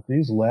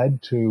difficulties,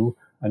 led to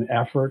an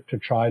effort to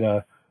try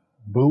to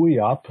buoy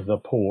up the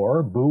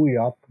poor, buoy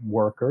up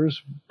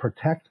workers,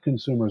 protect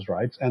consumers'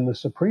 rights, and the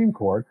Supreme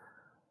Court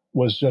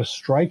was just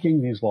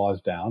striking these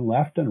laws down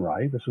left and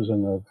right. This was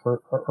in the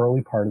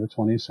early part of the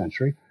 20th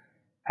century.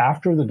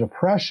 After the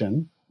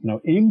Depression,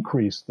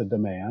 increased the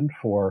demand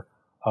for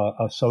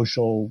a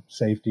social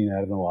safety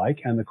net and the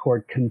like, and the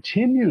court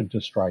continued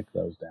to strike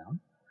those down.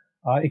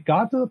 It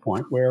got to the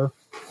point where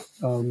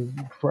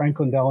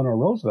Franklin Delano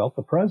Roosevelt,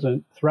 the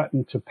president,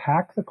 threatened to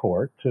pack the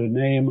court to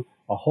name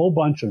a whole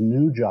bunch of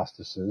new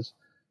justices,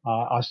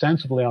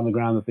 ostensibly on the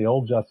ground that the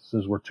old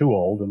justices were too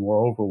old and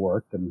were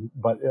overworked,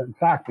 but in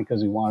fact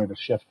because he wanted to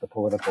shift the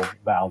political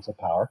balance of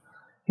power.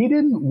 He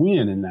didn't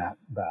win in that.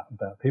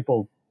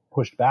 People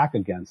pushed back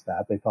against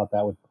that. They thought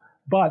that would,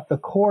 but the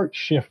court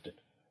shifted,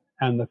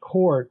 and the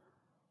court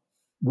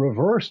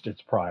reversed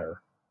its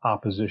prior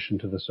opposition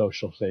to the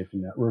social safety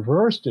net,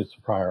 reversed its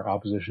prior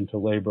opposition to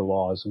labor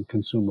laws and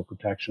consumer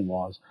protection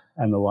laws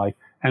and the like,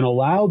 and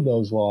allowed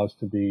those laws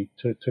to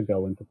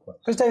go into place.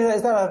 Because David,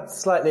 is that a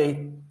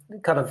slightly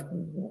kind of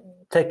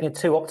taking a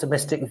too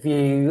optimistic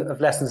view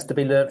of lessons to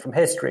be learned from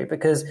history?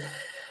 Because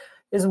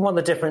isn't one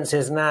of the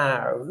differences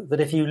now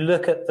that if you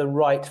look at the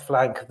right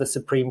flank of the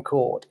Supreme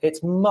Court,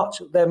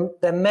 there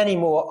are many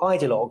more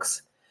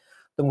ideologues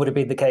than would have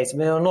been the case. I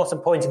mean, I'm not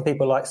appointing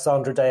people like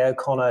Sandra Day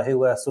O'Connor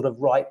who are sort of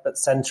right but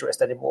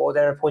centrist anymore.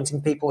 They're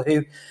appointing people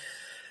who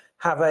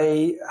have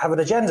an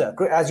agenda.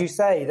 As you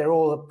say, they're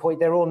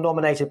all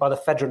nominated by the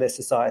Federalist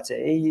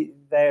Society.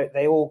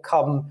 They all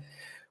come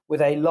with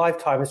a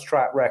lifetime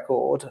track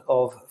record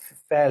of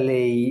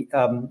fairly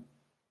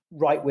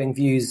right-wing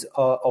views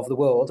of the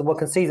world. And one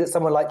can see that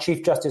someone like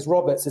Chief Justice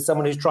Roberts is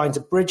someone who's trying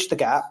to bridge the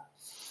gap.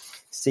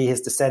 See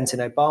his dissent in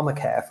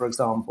Obamacare, for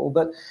example.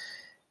 But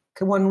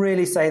can one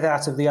really say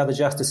that of the other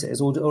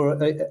justices,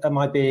 or am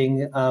I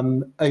being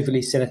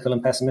overly cynical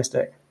and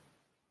pessimistic?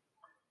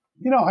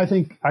 I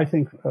think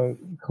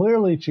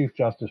clearly Chief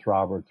Justice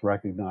Roberts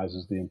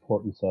recognizes the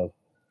importance of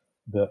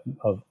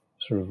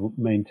sort of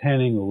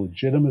maintaining the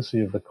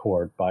legitimacy of the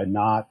court by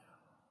not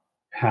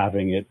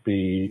having it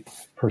be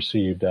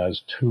perceived as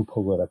too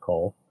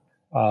political.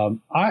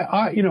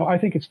 I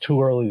think it's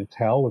too early to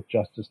tell with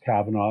Justice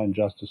Kavanaugh and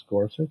Justice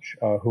Gorsuch,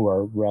 who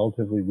are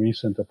relatively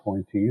recent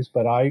appointees.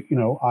 But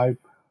I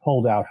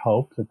hold out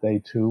hope that they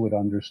too would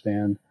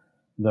understand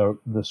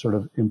the sort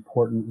of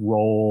important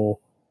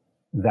role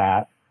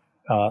that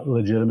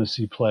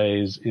legitimacy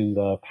plays in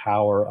the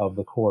power of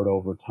the court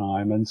over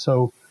time. And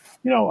so,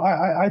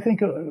 I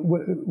think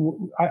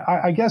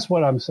I guess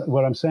what I'm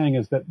saying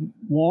is that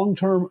long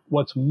term,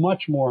 what's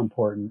much more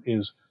important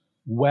is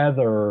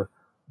whether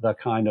the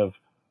kind of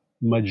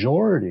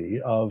majority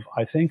of,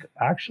 I think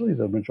actually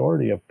the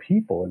majority of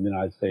people in the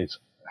United States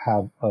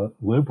have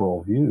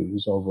liberal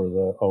views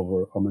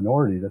over a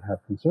minority that have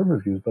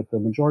conservative views, but the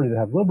majority that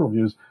have liberal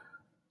views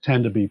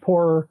tend to be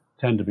poorer,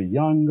 tend to be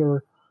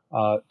younger,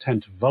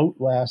 tend to vote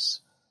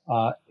less,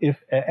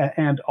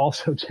 and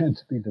also tend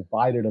to be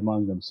divided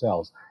among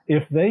themselves.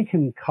 If they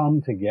can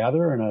come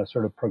together in a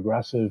sort of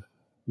progressive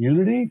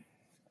unity,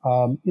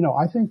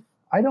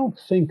 I don't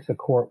think the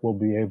court will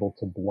be able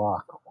to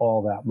block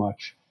all that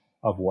much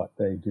of what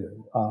they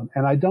do.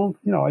 And I don't,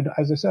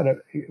 as I said,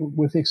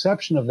 with the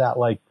exception of that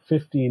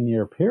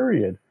 15-year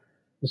period,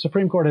 the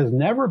Supreme Court has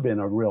never been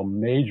a real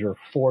major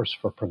force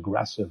for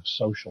progressive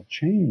social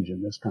change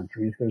in this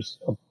country. If there's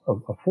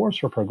a force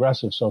for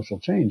progressive social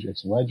change,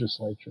 it's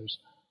legislatures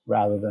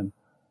rather than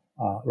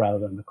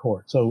the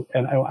court. So,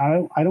 and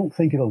I don't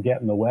think it'll get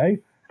in the way,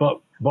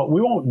 but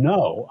we won't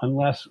know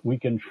unless we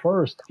can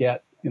first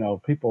get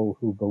people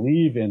who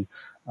believe in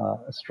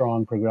a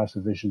strong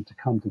progressive vision to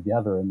come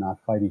together and not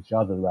fight each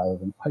other rather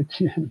than fight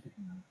the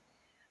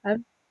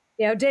enemy.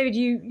 David,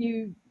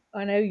 you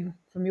I know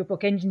from your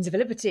book Engines of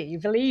Liberty, you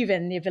believe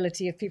in the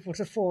ability of people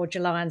to forge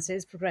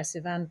alliances,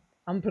 progressive and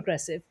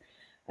unprogressive,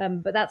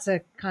 but that's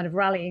a kind of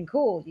rallying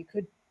call. You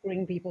could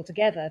bring people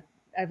together,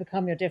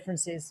 overcome your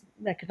differences,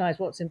 recognize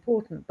what's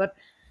important. But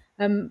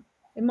in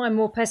my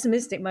more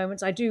pessimistic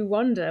moments, I do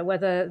wonder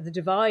whether the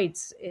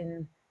divides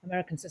in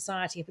American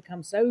society have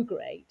become so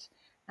great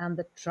and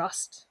the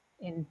trust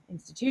in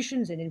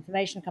institutions and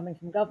information coming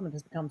from government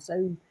has become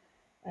so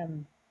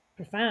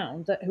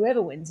profound that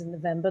whoever wins in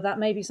November, that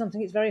may be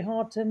something it's very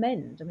hard to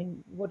mend. I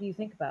mean, what do you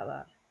think about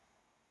that?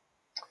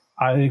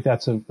 I think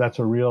that's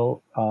a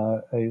real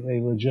a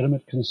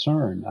legitimate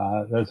concern.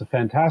 There's a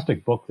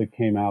fantastic book that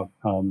came out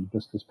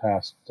just this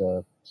past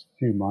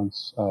few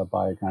months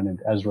by a guy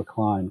named Ezra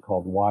Klein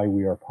called Why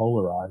We Are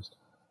Polarized,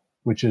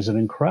 which is an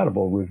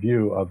incredible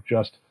review of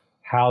just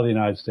how the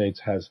United States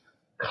has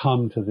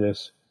come to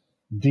this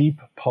deep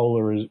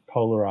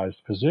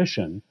polarized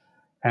position,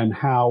 and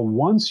how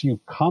once you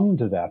come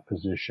to that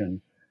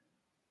position,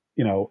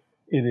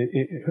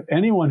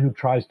 anyone who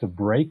tries to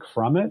break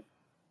from it,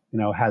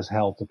 has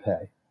hell to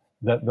pay.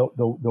 that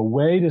the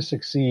way to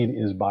succeed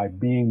is by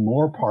being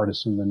more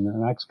partisan than the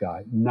next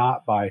guy,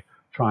 not by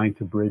trying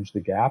to bridge the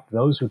gap.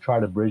 Those who try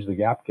to bridge the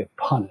gap get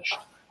punished.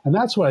 And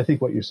that's what I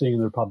think what you're seeing in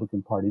the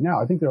Republican Party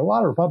now. I think there are a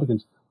lot of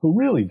Republicans who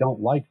really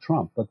don't like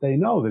Trump, but they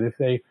know that if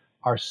they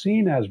are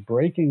seen as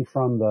breaking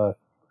from the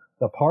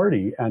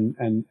party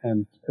and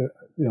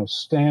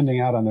standing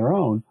out on their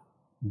own,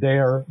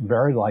 they're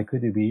very likely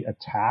to be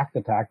attacked,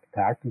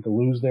 and to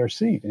lose their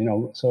seat.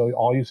 So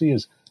all you see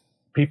is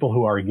people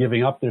who are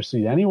giving up their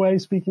seat anyway,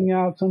 speaking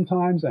out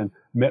sometimes, and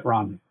Mitt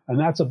Romney, and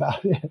that's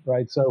about it,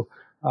 right? So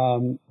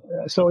but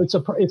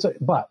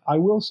I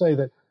will say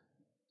that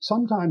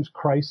sometimes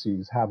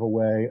crises have a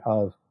way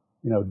of,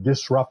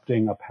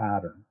 disrupting a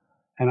pattern.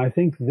 And I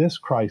think this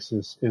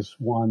crisis is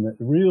one that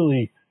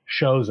really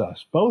shows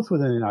us, both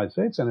within the United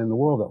States and in the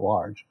world at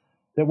large,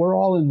 that we're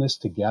all in this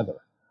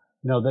together.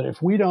 That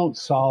if we don't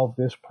solve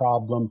this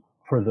problem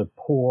for the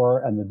poor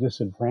and the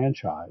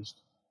disenfranchised,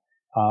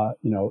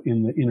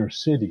 in the inner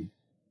city,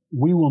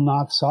 we will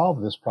not solve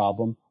this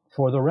problem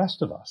for the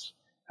rest of us.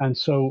 And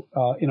so,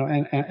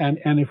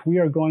 and if we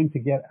are going to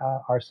get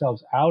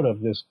ourselves out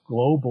of this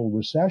global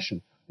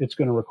recession, it's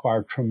going to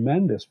require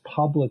tremendous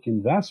public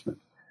investment.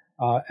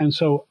 And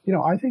so,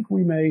 I think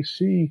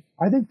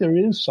I think there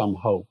is some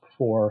hope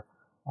for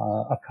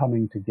a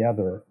coming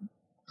together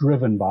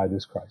driven by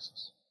this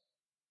crisis.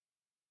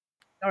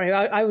 Sorry,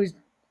 I was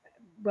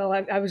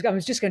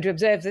just going to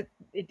observe that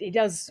it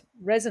does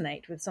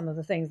resonate with some of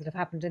the things that have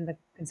happened in the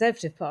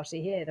Conservative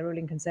Party here, the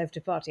ruling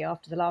Conservative Party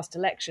after the last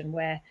election,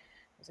 where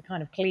there's a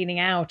kind of cleaning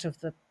out of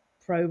the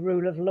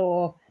pro-rule of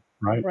law,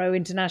 right,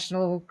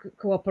 pro-international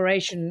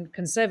cooperation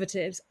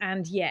Conservatives,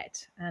 and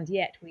yet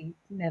we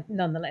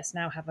nonetheless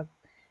now have a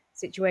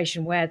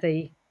situation where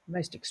the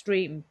most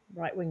extreme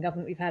right-wing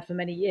government we've had for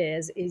many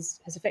years has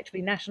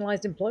effectively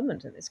nationalised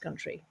employment in this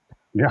country.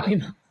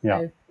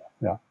 Yeah.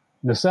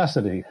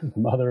 Necessity, the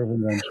mother of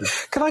invention.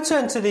 Can I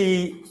turn to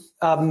the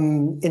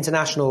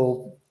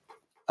international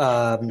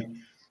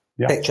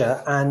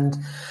picture? And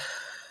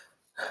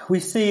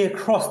we see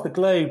across the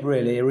globe,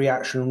 really, a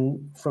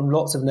reaction from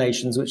lots of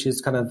nations, which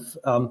is kind of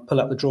pull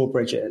up the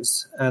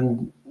drawbridges.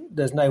 And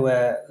there's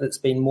nowhere that's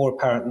been more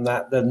apparent than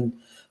that than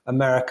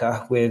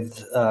America, with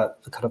the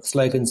kind of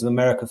slogans of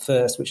America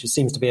First, which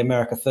seems to be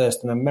America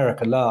First and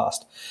America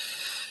Last.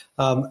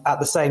 At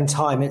the same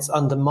time, it's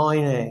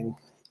undermining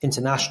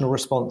international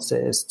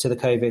responses to the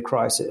COVID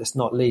crisis,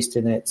 not least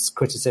in its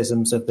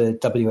criticisms of the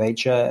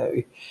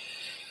WHO.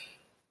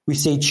 We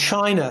see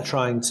China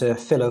trying to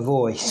fill a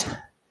void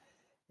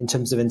in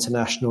terms of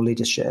international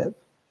leadership.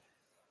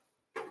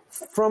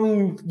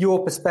 From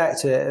your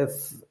perspective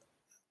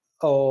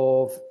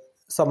of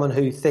someone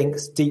who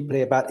thinks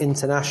deeply about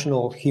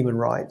international human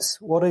rights,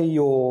 what are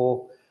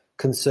your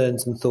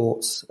concerns and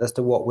thoughts as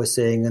to what we're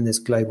seeing in this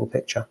global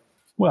picture?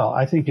 Well,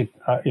 I think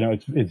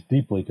it's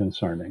deeply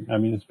concerning. I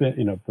mean, it's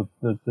been,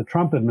 the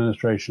Trump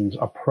administration's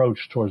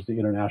approach towards the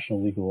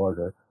international legal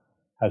order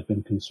has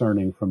been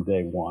concerning from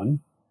day one.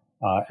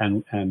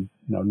 And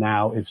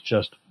now it's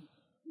just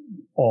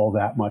all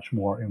that much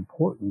more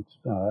important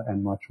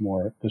and much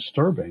more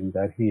disturbing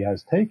that he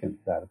has taken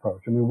that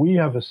approach. I mean, we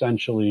have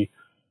essentially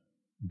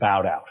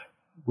bowed out.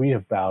 We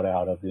have bowed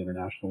out of the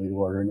international legal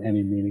order in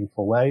any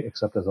meaningful way,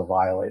 except as a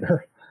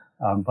violator,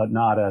 but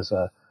not as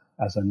a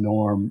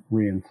norm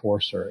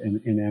reinforcer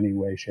in any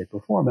way, shape,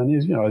 or form. And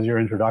as your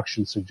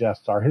introduction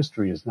suggests, our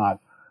history is not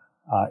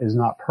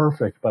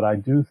perfect, but I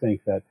do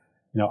think that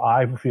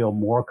I feel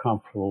more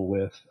comfortable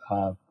with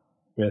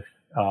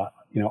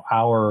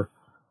our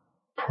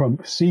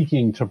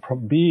seeking to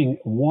being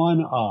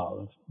one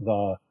of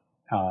the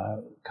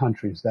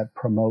countries that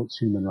promotes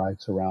human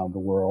rights around the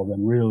world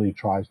and really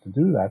tries to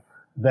do that,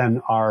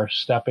 than our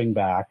stepping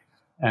back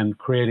and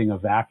creating a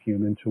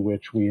vacuum into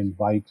which we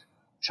invite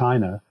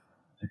China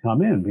to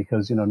come in.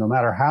 Because no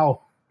matter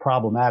how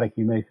problematic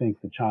you may think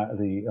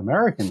the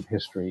American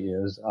history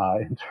is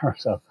in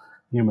terms of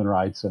human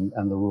rights and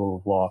the rule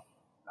of law,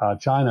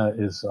 China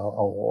is a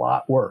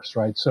lot worse,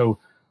 right? So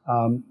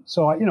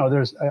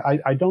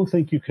I don't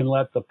think you can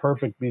let the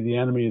perfect be the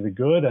enemy of the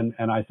good,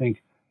 and I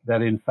think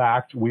that in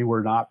fact we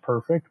were not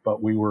perfect,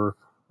 but we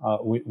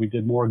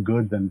did more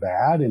good than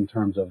bad in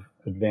terms of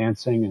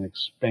advancing and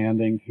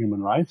expanding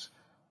human rights,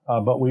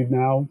 but we've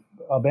now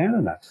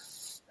abandoned that.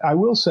 I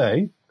will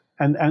say,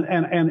 and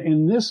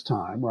in this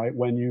time, right,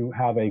 when you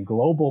have a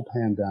global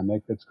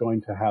pandemic that's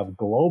going to have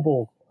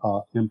global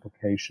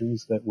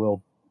implications that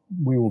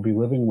we will be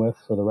living with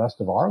for the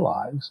rest of our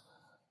lives,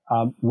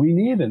 we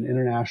need an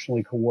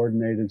internationally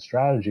coordinated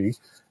strategy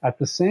at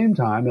the same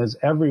time as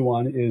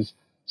everyone is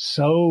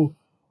so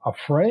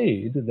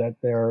afraid that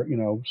they're,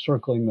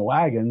 circling the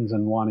wagons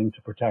and wanting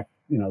to protect,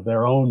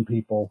 their own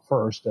people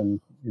first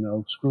and,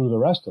 screw the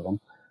rest of them.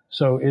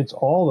 So it's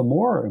all the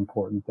more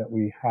important that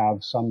we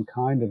have some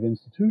kind of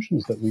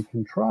institutions that we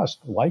can trust,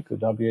 like the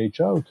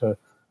WHO, to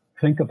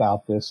think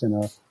about this in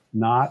a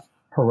not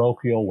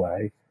parochial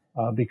way,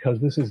 because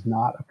this is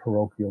not a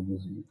parochial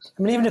disease.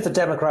 I mean, even if the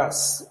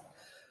Democrats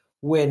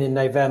win in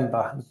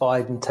November,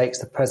 Biden takes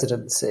the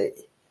presidency,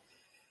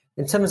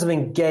 in terms of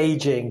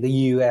engaging the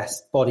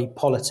US body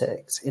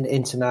politics in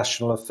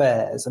international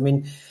affairs? I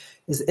mean,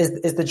 is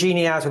the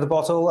genie out of the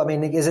bottle? I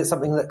mean, is it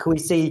something that can we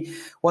see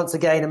once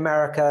again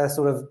America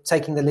sort of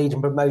taking the lead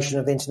in promotion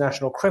of the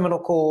International Criminal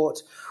Court,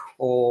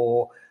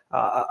 or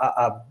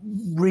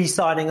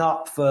re-signing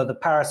up for the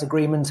Paris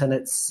Agreement and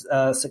its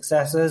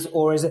successors,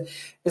 or is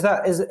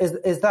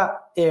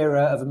that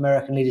era of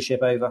American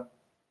leadership over?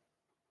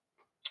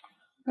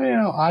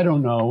 I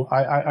don't know.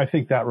 I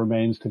think that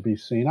remains to be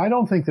seen. I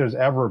don't think there's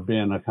ever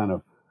been a kind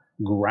of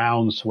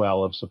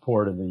groundswell of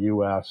support in the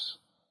U.S.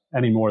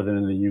 any more than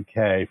in the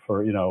U.K.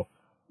 for,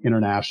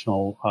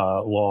 international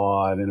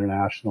law and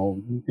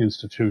international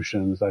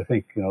institutions. I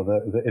think,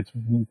 it's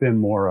been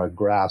more a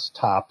grass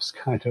tops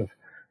kind of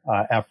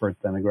effort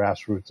than a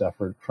grassroots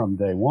effort from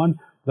day one.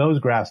 Those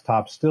grass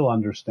tops still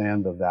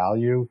understand the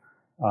value.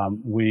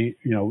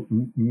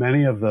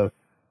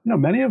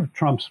 Many of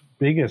Trump's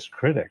biggest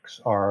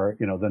critics are,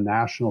 the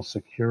national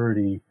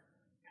security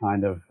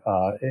kind of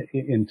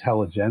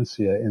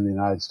intelligentsia in the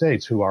United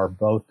States, who are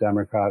both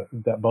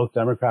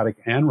Democratic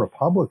and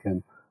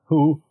Republican,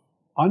 who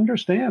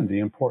understand the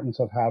importance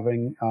of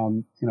having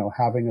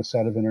a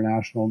set of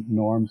international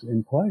norms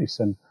in place,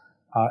 and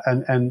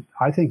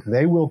I think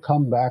they will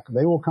come back.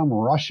 They will come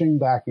rushing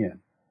back in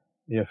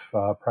if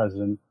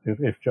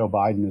Joe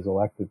Biden is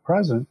elected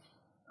president,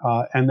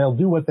 and they'll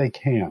do what they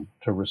can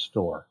to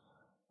restore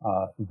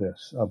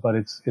this. But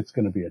it's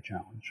going to be a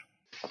challenge.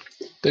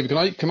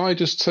 David, can I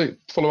just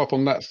follow up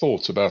on that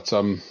thought about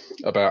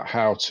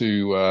how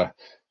to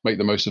make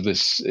the most of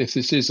this? If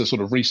this is a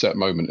sort of reset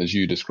moment, as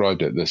you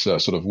described it, this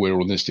sort of we're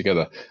all in this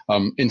together,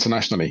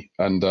 internationally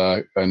and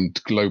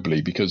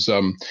globally, because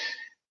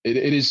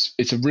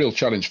it's a real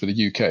challenge for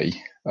the UK.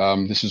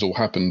 This has all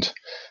happened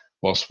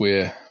whilst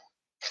we're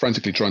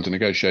frantically trying to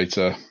negotiate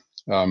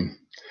an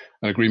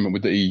agreement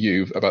with the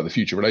EU about the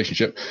future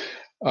relationship.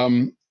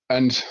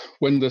 And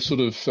when the sort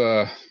of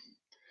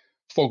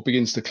fog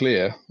begins to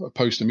clear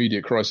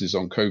post-immediate crisis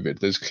on COVID,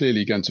 there's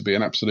clearly going to be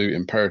an absolute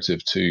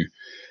imperative to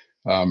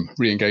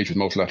re-engage with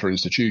multilateral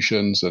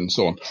institutions and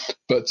so on.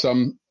 But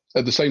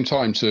at the same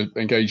time, to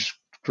engage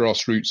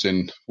grassroots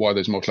in why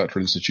those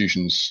multilateral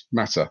institutions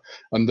matter.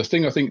 And the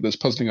thing I think that's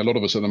puzzling a lot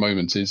of us at the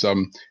moment is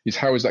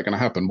how is that going to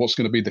happen? What's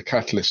going to be the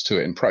catalyst to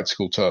it in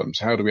practical terms?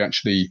 How do we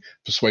actually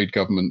persuade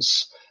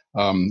governments,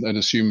 and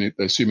assuming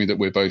that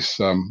we're both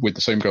with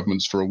the same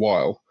governments for a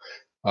while,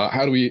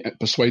 how do we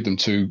persuade them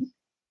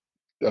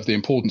of the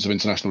importance of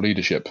international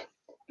leadership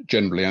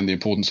generally and the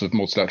importance of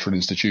multilateral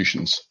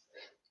institutions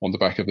on the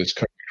back of this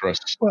COVID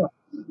crisis? Well,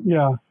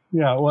 yeah.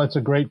 Well, it's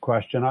a great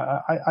question.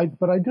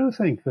 But I do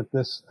think that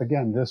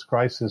this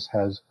crisis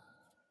has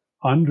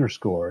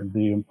underscored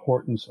the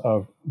importance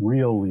of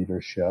real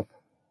leadership,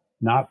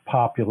 not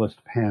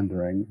populist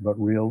pandering, but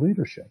real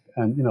leadership.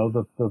 And,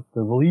 the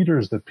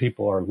leaders that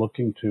people are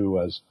looking to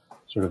as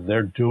sort of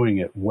they're doing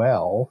it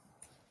well,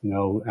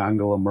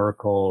 Angela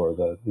Merkel or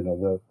the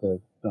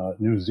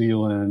New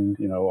Zealand,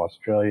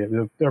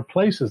 Australia, there are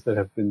places that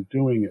have been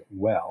doing it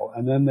well.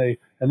 And then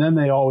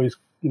they always,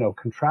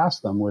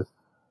 contrast them with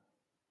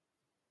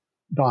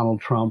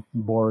Donald Trump,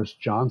 Boris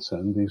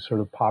Johnson, these sort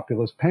of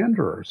populist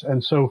panderers.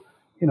 And so,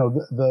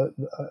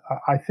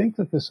 I think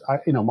that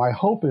my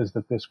hope is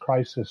that this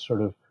crisis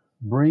sort of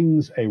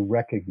brings a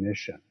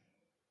recognition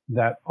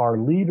that our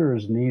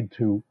leaders need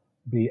to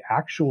be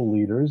actual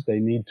leaders. They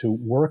need to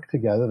work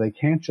together. They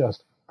can't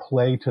just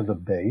play to the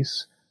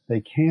base. They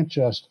can't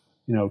just,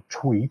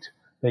 tweet.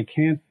 They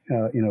can't,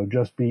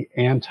 just be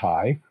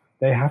anti.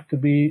 They have to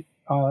be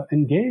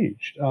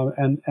engaged,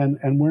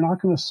 and we're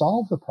not going to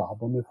solve the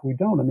problem if we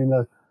don't. I mean,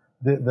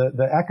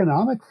 the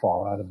economic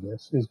fallout of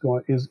this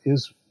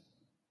is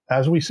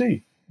as we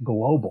see,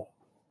 global.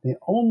 The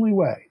only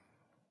way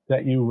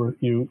that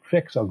you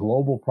fix a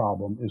global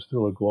problem is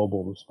through a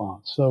global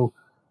response. So,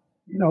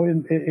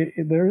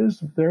 there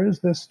is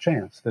this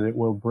chance that it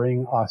will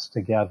bring us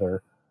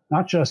together,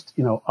 not just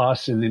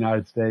us in the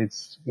United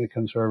States, the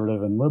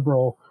conservative and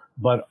liberal,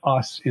 but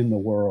us in the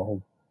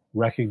world,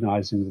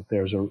 recognizing that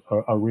there's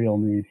a real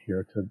need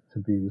here to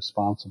be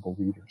responsible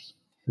leaders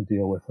to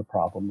deal with the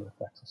problem that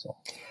affects us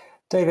all.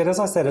 David, as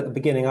I said at the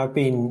beginning, I've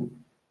been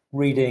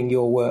reading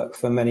your work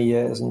for many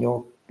years and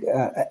your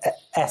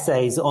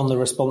essays on the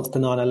response to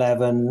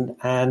 9/11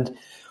 and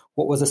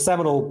what was a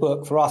seminal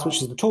book for us,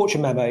 which is the Torture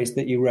Memos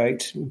that you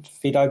wrote.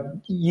 I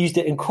used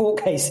it in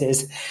court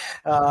cases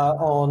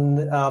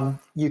on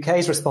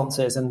UK's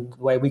responses and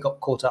the way we got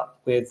caught up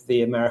with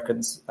the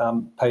Americans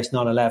post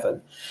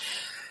 9/11.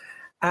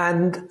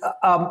 And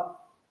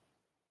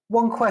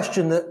one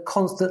question that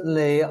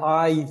constantly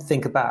I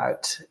think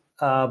about,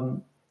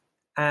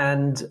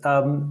 and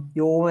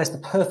you're almost the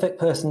perfect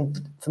person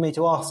for me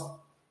to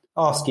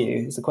ask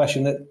you, it's a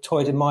question that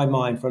toyed in my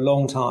mind for a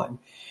long time,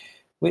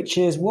 which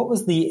is, what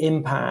was the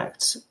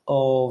impact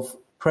of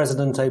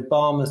President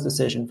Obama's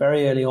decision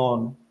very early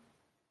on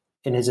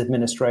in his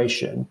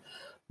administration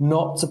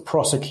not to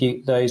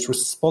prosecute those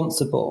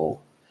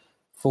responsible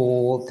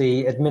for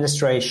the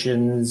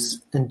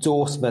administration's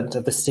endorsement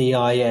of the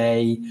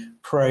CIA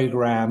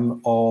program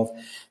of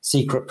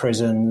secret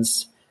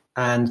prisons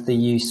and the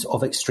use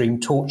of extreme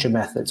torture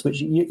methods,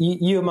 which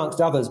you amongst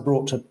others,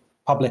 brought to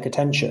public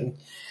attention.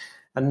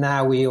 And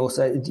now we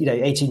also,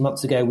 18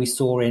 months ago, we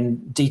saw in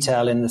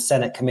detail in the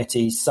Senate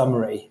committee's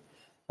summary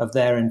of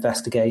their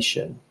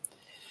investigation.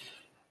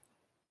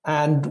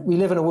 And we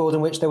live in a world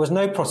in which there was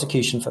no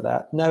prosecution for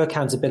that, no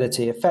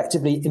accountability,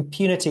 effectively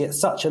impunity at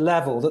such a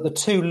level that the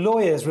two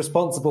lawyers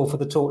responsible for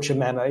the torture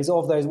memos,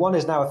 of those, one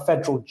is now a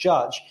federal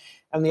judge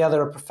and the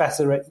other a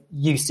professor at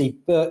UC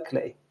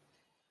Berkeley.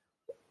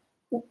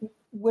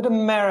 Would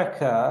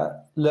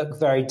America look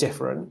very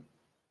different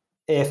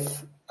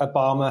if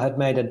Obama had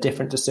made a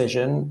different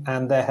decision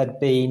and there had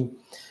been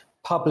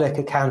public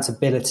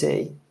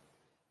accountability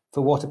for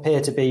what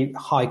appear to be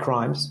high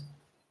crimes?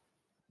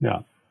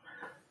 Yeah.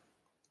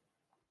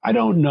 I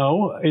don't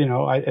know.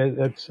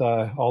 It's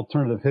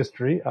alternative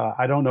history.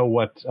 I don't know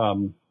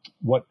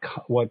what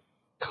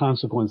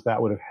consequence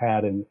that would have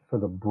had for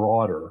the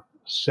broader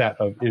set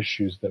of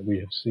issues that we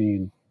have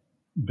seen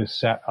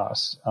beset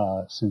us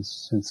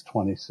since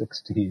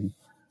 2016,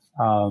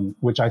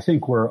 which I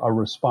think were a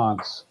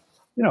response,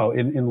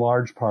 in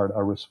large part,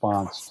 a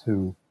response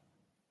to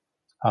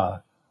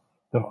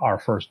our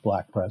first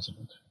black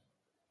president.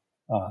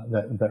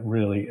 That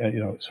really,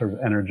 sort of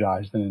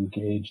energized and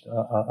engaged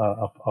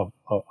a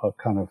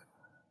kind of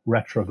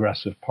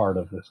retrogressive part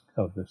of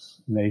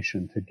this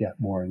nation to get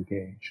more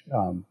engaged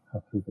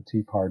through the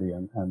Tea Party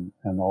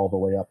and all the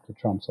way up to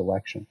Trump's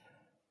election.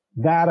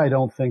 That I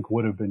don't think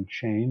would have been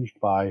changed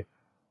by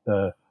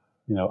the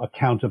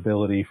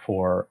accountability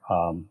for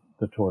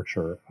the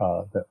torture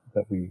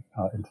that we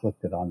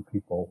inflicted on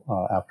people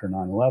after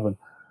 9/11.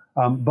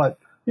 But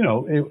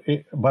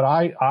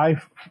I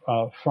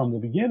from the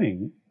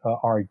beginning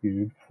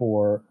argued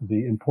for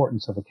the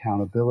importance of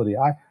accountability.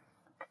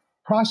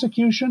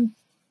 Prosecution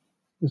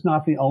is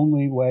not the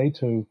only way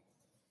to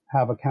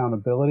have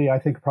accountability. I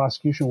think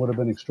prosecution would have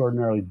been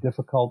extraordinarily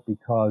difficult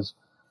because,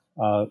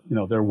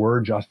 there were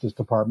Justice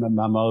Department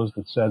memos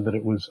that said that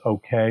it was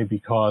okay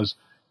because,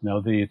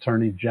 the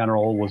Attorney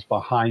General was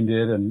behind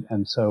it.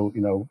 And so,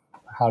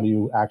 how do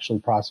you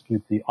actually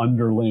prosecute the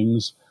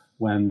underlings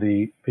when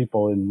the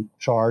people in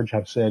charge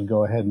have said,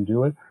 go ahead and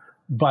do it?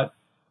 But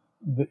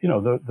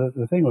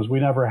the thing was,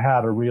 we never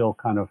had a real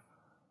kind of,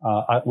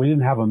 we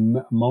didn't have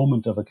a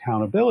moment of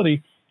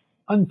accountability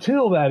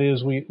until, that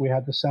is, we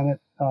had the Senate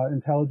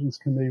Intelligence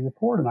Committee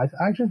report. And I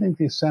actually think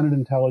the Senate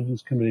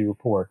Intelligence Committee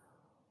report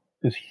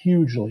is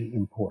hugely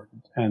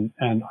important. And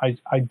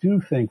I do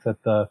think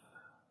that the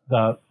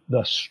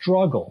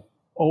struggle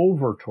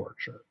over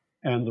torture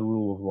and the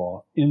rule of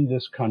law in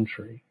this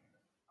country,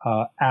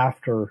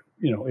 after,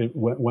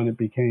 when it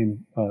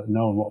became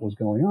known what was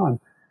going on,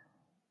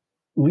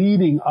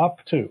 leading up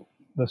to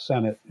the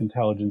Senate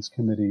Intelligence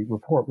Committee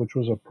report, which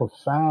was a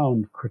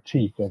profound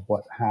critique of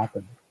what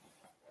happened,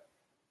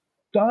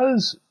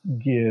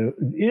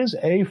 is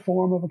a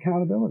form of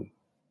accountability.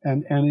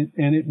 And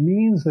it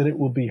means that it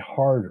will be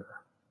harder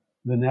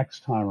the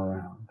next time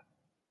around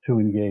to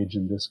engage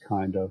in this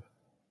kind of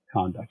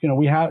conduct.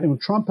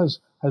 Trump has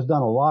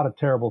done a lot of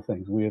terrible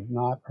things. We have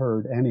not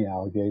heard any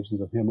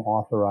allegations of him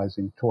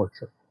authorizing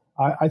torture.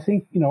 I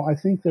think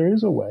there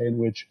is a way in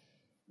which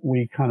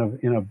we kind of,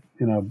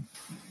 in a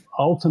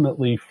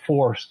ultimately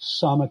forced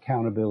some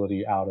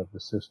accountability out of the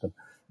system.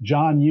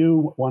 John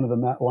Yoo, one of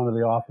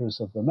the authors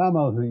of the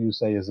memo, who you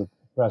say is a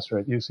professor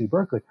at UC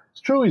Berkeley,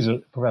 it's true he's a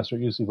professor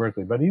at UC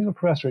Berkeley, but he's a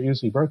professor at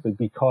UC Berkeley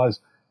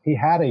because he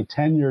had a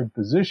tenured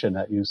position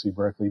at UC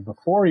Berkeley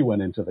before he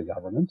went into the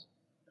government,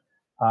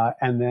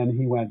 and then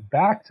he went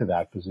back to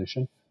that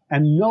position.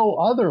 And no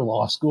other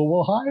law school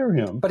will hire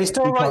him. But he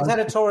still writes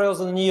editorials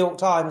in the New York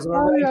Times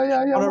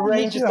on a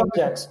range of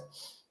subjects.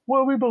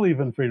 Well, we believe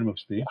in freedom of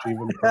speech,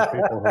 even for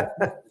people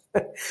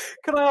who...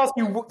 Can I ask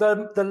you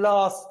the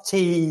last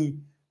T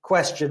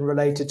question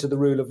related to the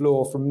rule of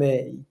law from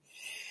me,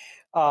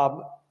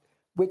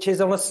 which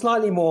is on a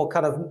slightly more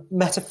kind of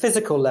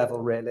metaphysical level,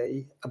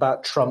 really,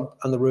 about Trump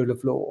and the rule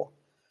of law.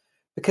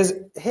 Because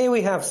here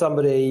we have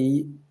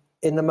somebody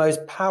in the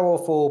most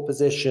powerful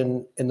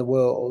position in the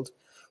world,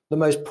 the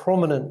most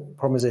prominent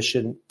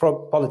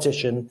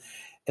politician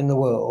in the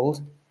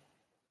world,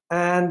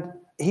 and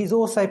he's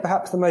also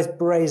perhaps the most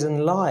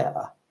brazen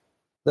liar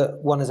that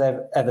one has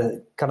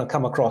ever kind of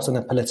come across in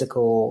a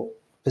political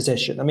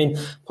position. I mean,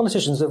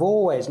 politicians have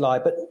always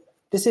lied, but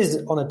this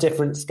is on a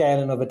different scale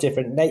and of a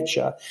different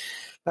nature.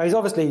 Now, he's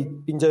obviously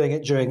been doing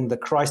it during the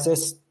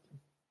crisis.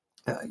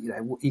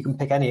 You can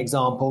pick any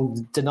example,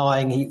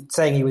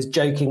 saying he was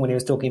joking when he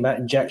was talking about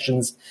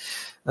injections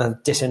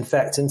of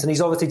disinfectants. And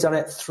he's obviously done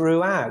it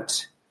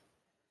throughout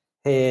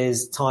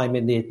his time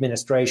in the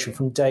administration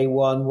from day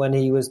one when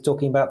he was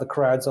talking about the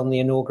crowds on the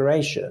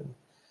inauguration.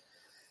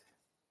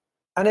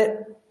 And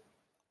it,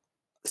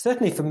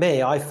 certainly for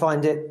me, I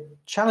find it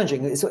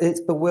challenging.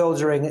 It's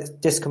bewildering, it's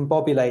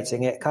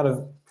discombobulating, it kind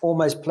of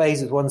almost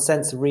plays with one's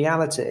sense of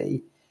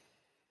reality.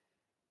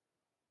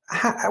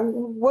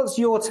 What's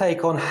your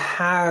take on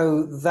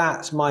how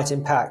that might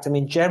impact? I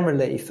mean,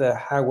 generally for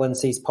how one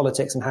sees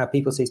politics and how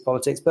people see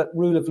politics, but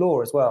rule of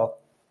law as well.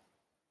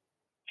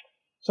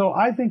 So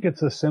I think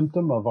it's a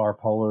symptom of our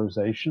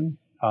polarization.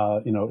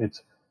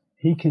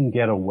 He can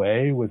get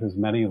away with as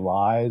many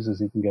lies as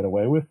he can get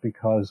away with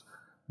because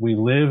we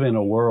live in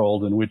a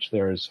world in which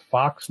there is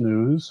Fox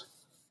News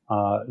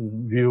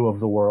view of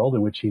the world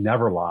in which he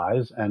never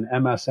lies, and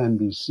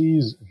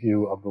MSNBC's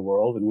view of the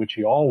world in which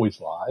he always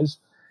lies.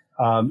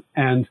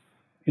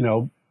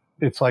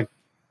 It's like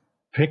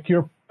pick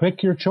your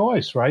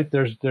choice, right?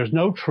 There's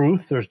no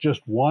truth. There's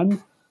just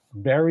one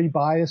very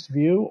biased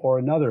view or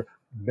another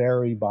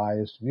very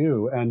biased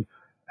view, and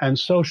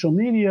social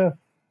media,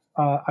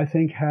 I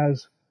think,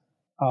 has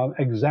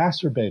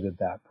exacerbated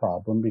that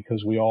problem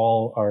because we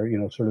all are,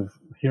 sort of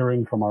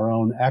hearing from our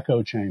own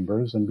echo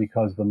chambers, and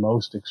because the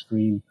most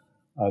extreme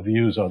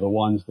views are the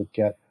ones that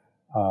get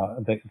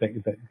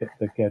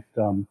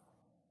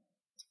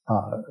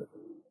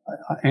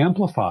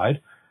amplified,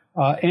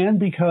 and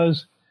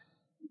because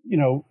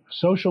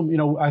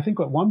I think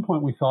at one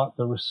point we thought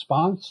the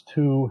response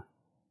to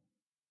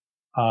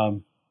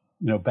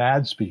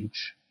bad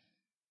speech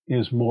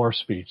is more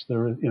speech.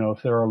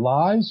 If there are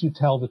lies, you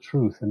tell the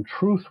truth, and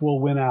truth will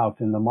win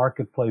out in the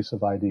marketplace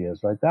of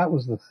ideas, right? That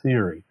was the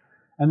theory.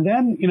 And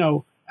then,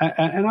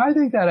 and I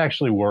think that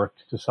actually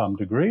worked to some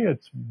degree.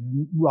 It's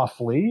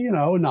roughly,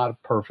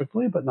 not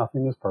perfectly, but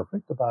nothing is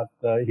perfect about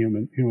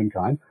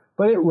humankind,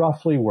 but it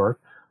roughly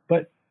worked.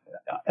 But,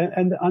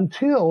 and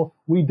until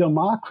we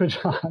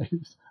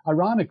democratized,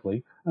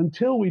 ironically,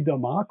 until we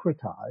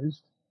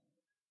democratized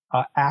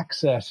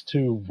access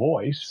to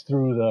voice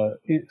through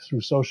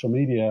social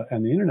media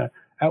and the internet,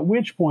 at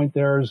which point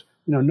there's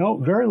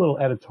very little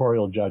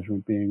editorial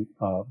judgment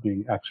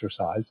being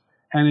exercised,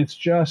 and it's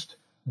just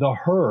the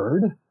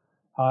herd,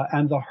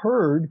 and the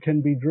herd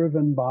can be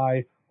driven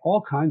by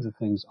all kinds of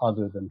things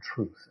other than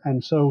truth.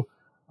 And so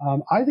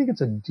I think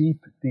it's a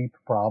deep, deep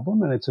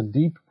problem, and it's a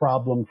deep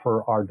problem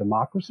for our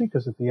democracy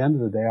because at the end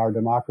of the day, our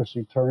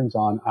democracy turns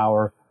on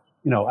our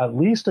at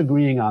least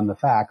agreeing on the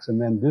facts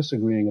and then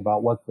disagreeing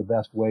about what's the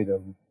best way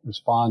to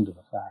respond to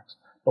the facts.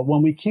 But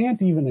when we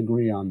can't even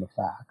agree on the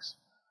facts,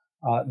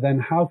 then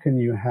how can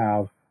you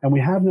and we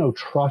have no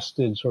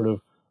trusted sort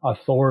of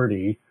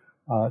authority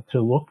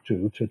to look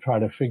to try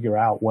to figure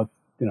out what's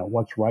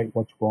right,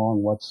 what's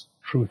wrong, what's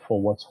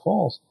truthful, what's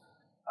false.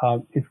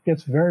 It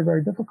gets very,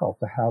 very difficult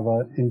to have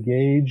an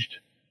engaged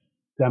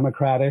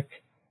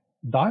democratic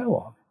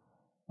dialogue.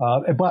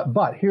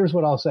 But here's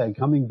what I'll say.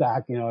 Coming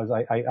back, as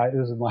I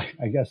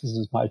guess this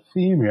is my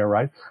theme here,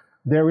 right?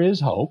 There is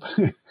hope,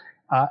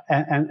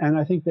 and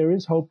I think there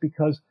is hope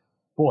because,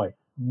 boy,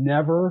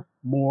 never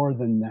more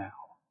than now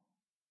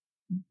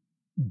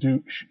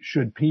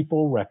should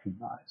people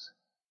recognize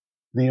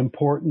the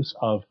importance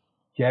of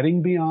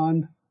getting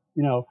beyond,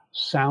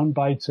 sound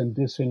bites and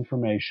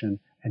disinformation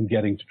and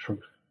getting to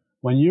truth.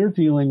 When you're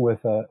dealing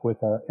with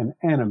an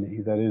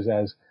enemy that is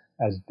as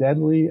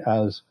deadly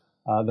as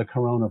the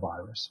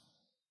coronavirus,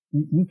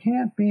 you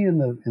can't be in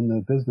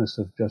the business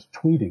of just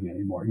tweeting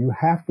anymore. You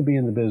have to be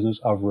in the business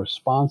of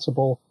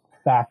responsible,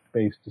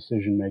 fact-based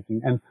decision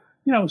making. And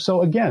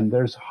so again,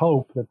 there's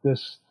hope that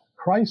this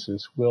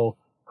crisis will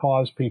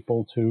cause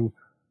people to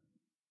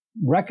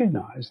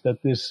recognize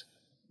that this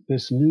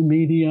new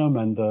medium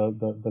and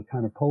the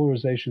kind of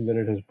polarization that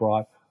it has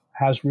brought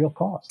has real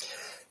cost.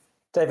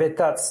 David,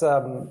 that's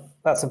a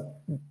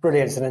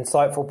brilliant and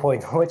insightful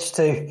point on which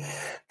to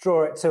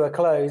draw it to a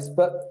close.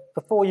 But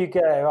before you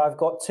go, I've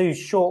got two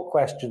short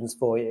questions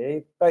for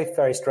you, both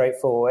very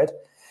straightforward.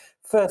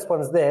 First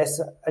one's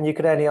this, and you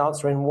can only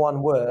answer in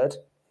one word.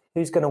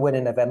 Who's going to win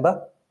in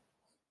November?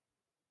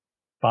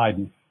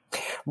 Biden.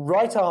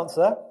 Right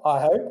answer,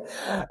 I hope.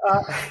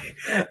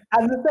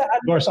 Of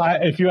course,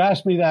 if you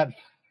asked me that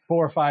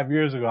 4 or 5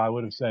 years ago, I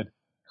would have said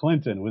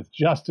Clinton with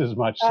just as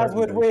much certainty. As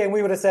would we, and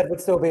we would have said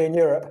would still be in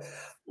Europe.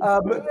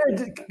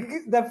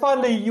 Then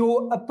finally,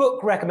 a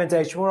book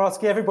recommendation. We're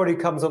asking everybody who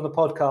comes on the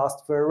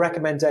podcast for a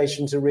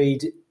recommendation to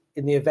read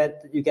in the event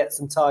that you get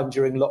some time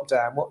during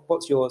lockdown.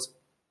 What's yours?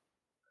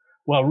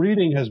 Well,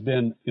 reading has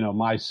been,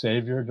 my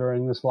savior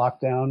during this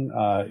lockdown.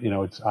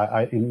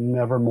 I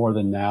never more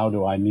than now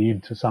do I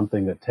need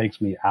something that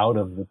takes me out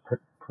of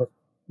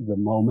the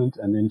moment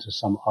and into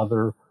some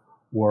other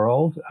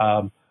world.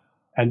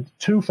 And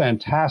two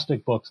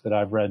fantastic books that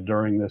I've read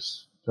during the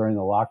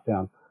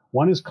lockdown.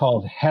 One is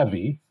called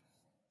Heavy,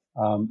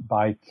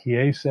 by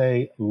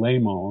Kiese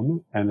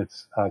Laymon, and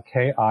it's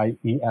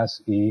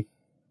Kieselamon,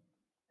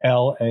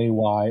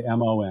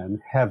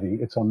 Heavy.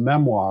 It's a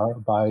memoir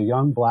by a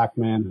young black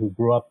man who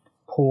grew up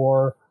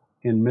poor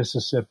in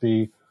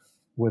Mississippi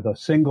with a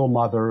single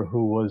mother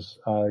who was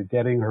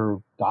getting her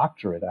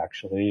doctorate,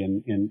 actually,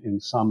 in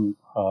some,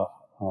 I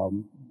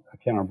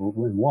can't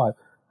remember in what.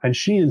 And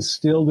she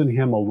instilled in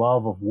him a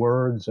love of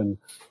words and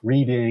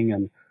reading,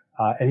 and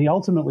he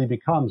ultimately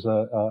becomes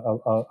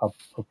a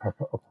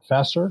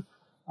professor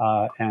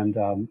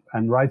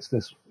and writes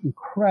this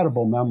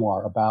incredible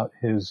memoir about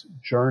his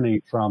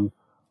journey from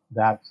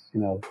that,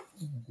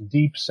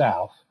 deep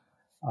South.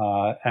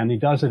 And he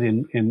does it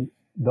in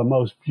the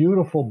most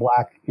beautiful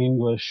black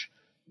English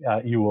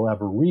you will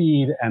ever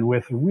read, and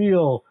with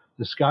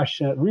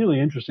really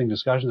interesting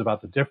discussions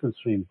about the difference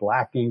between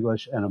black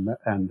English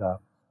and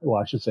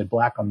I should say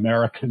black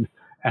American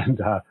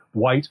and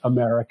white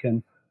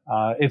American.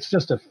 It's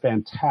just a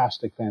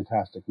fantastic,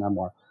 fantastic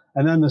memoir.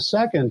 And then the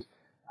second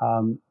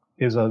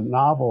is a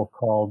novel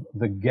called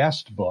The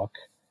Guest Book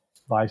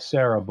by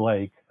Sarah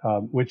Blake,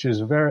 which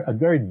is a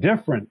very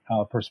different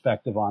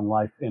perspective on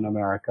life in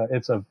America.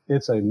 It's a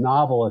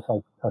novel, it's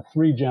a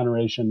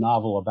 3-generation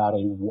novel about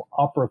a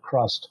upper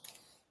crust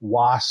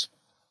WASP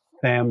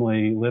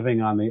family living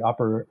on the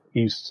Upper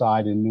East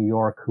Side in New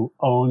York who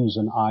owns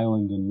an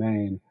island in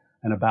Maine,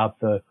 and about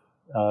the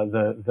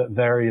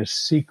various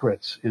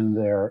secrets in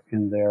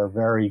their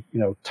very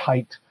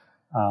tight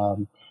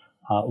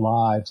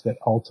lives that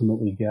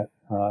ultimately get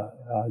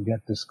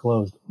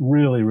disclosed.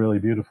 Really, really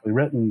beautifully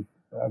written,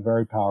 a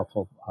very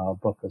powerful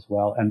book as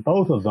well. And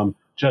both of them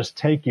just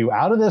take you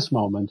out of this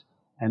moment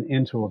and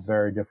into a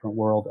very different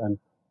world. And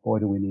boy,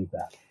 do we need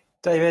that.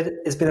 David,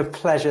 it's been a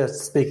pleasure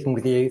speaking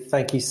with you.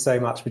 Thank you so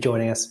much for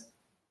joining us.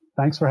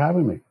 Thanks for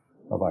having me.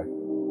 Bye-bye.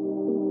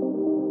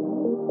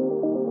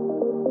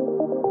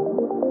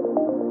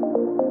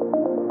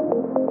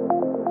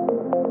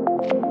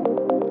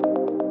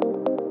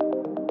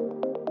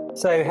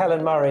 So,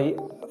 Helen Murray,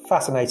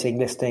 fascinating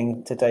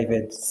listening to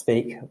David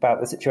speak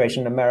about the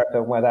situation in America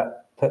and where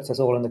that puts us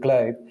all in the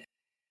globe.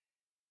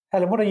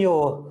 Helen, what are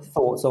your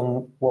thoughts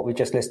on what we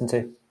just listened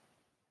to?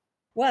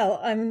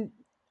 Well,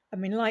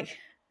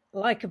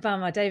 like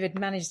Obama, David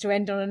managed to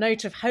end on a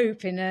note of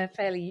hope in a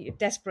fairly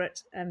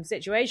desperate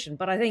situation.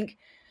 But I think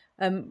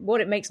what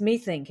it makes me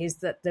think is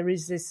that there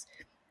is this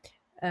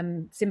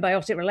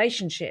symbiotic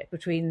relationship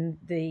between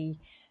the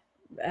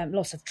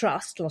loss of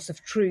trust, loss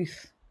of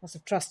truth, loss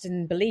of trust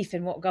in belief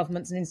in what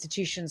governments and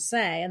institutions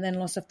say, and then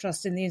loss of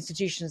trust in the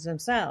institutions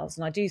themselves.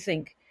 And I do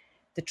think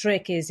the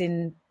trick is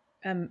in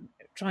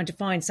trying to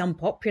find some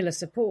popular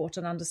support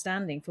and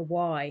understanding for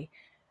why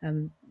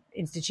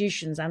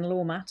institutions and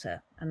law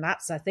matter. And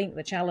that's, I think,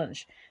 the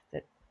challenge,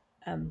 that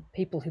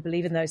people who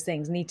believe in those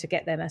things need to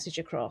get their message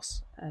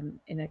across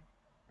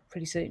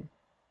pretty soon.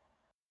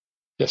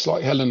 Yes,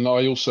 like Helen,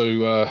 I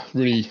also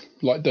really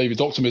like David's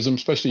optimism,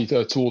 especially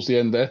towards the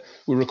end there.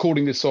 We're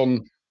recording this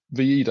on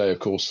VE Day, of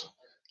course.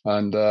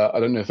 And I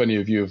don't know if any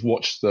of you have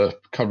watched the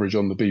coverage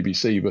on the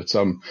BBC, but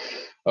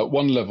at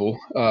one level,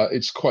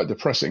 it's quite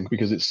depressing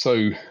because it's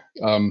so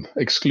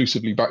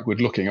exclusively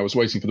backward looking. I was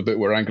waiting for the bit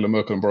where Angela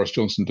Merkel and Boris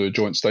Johnson do a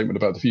joint statement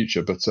about the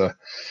future, but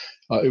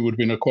it would have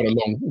been quite a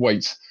long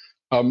wait.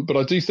 But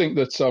I do think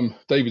that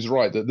David's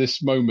right, that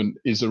this moment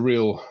is a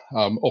real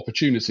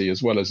opportunity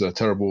as well as a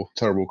terrible,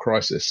 terrible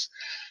crisis.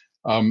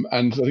 And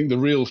I think the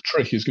real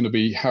trick is going to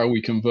be how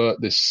we convert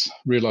this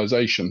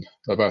realization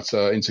about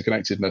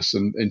interconnectedness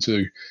and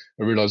into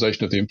a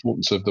realization of the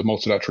importance of the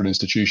multilateral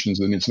institutions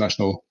and the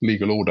international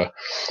legal order.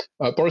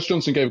 Boris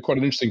Johnson gave quite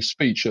an interesting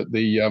speech at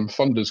the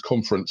funders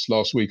conference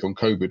last week on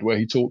COVID, where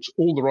he talked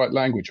all the right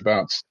language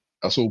about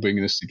us all being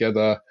in this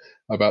together,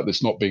 about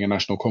this not being a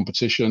national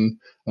competition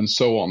and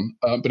so on.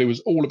 But it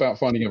was all about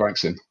finding a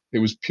vaccine. It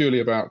was purely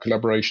about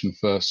collaboration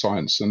for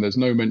science. And there's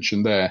no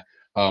mention there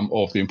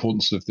of the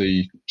importance of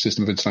the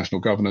system of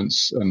international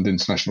governance and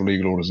international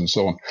legal orders and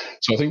so on.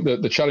 So I think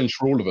that the challenge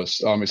for all of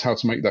us is how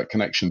to make that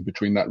connection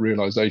between that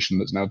realization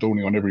that's now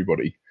dawning on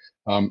everybody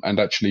and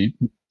actually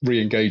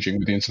re-engaging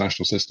with the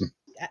international system.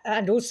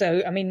 And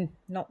also,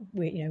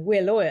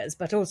 we're lawyers,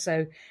 but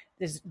also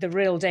the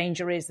real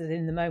danger is that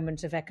in the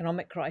moment of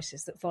economic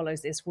crisis that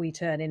follows this, we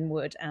turn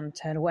inward and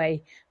turn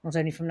away not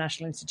only from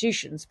national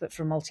institutions, but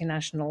from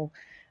multinational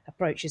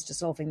approaches to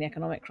solving the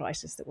economic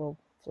crisis that will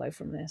flow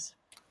from this.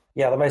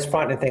 Yeah, the most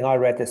frightening thing I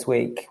read this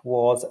week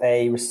was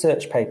a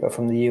research paper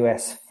from the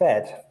US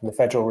Fed, from the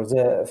Federal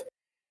Reserve,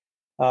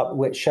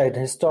 which showed a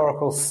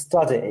historical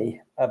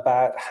study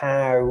about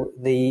how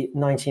the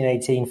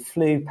 1918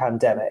 flu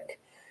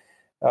pandemic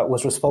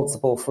was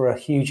responsible for a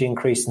huge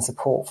increase in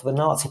support for the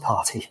Nazi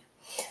Party.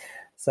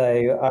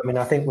 So,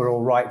 I think we're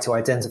all right to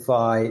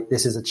identify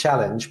this as a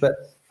challenge, but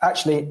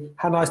actually,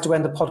 how nice to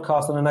end the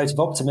podcast on a note of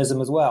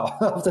optimism as well,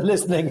 after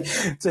listening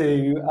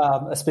to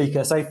a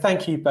speaker. So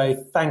thank you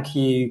both. Thank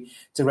you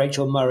to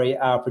Rachel Murray,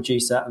 our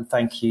producer, and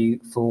thank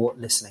you for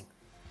listening.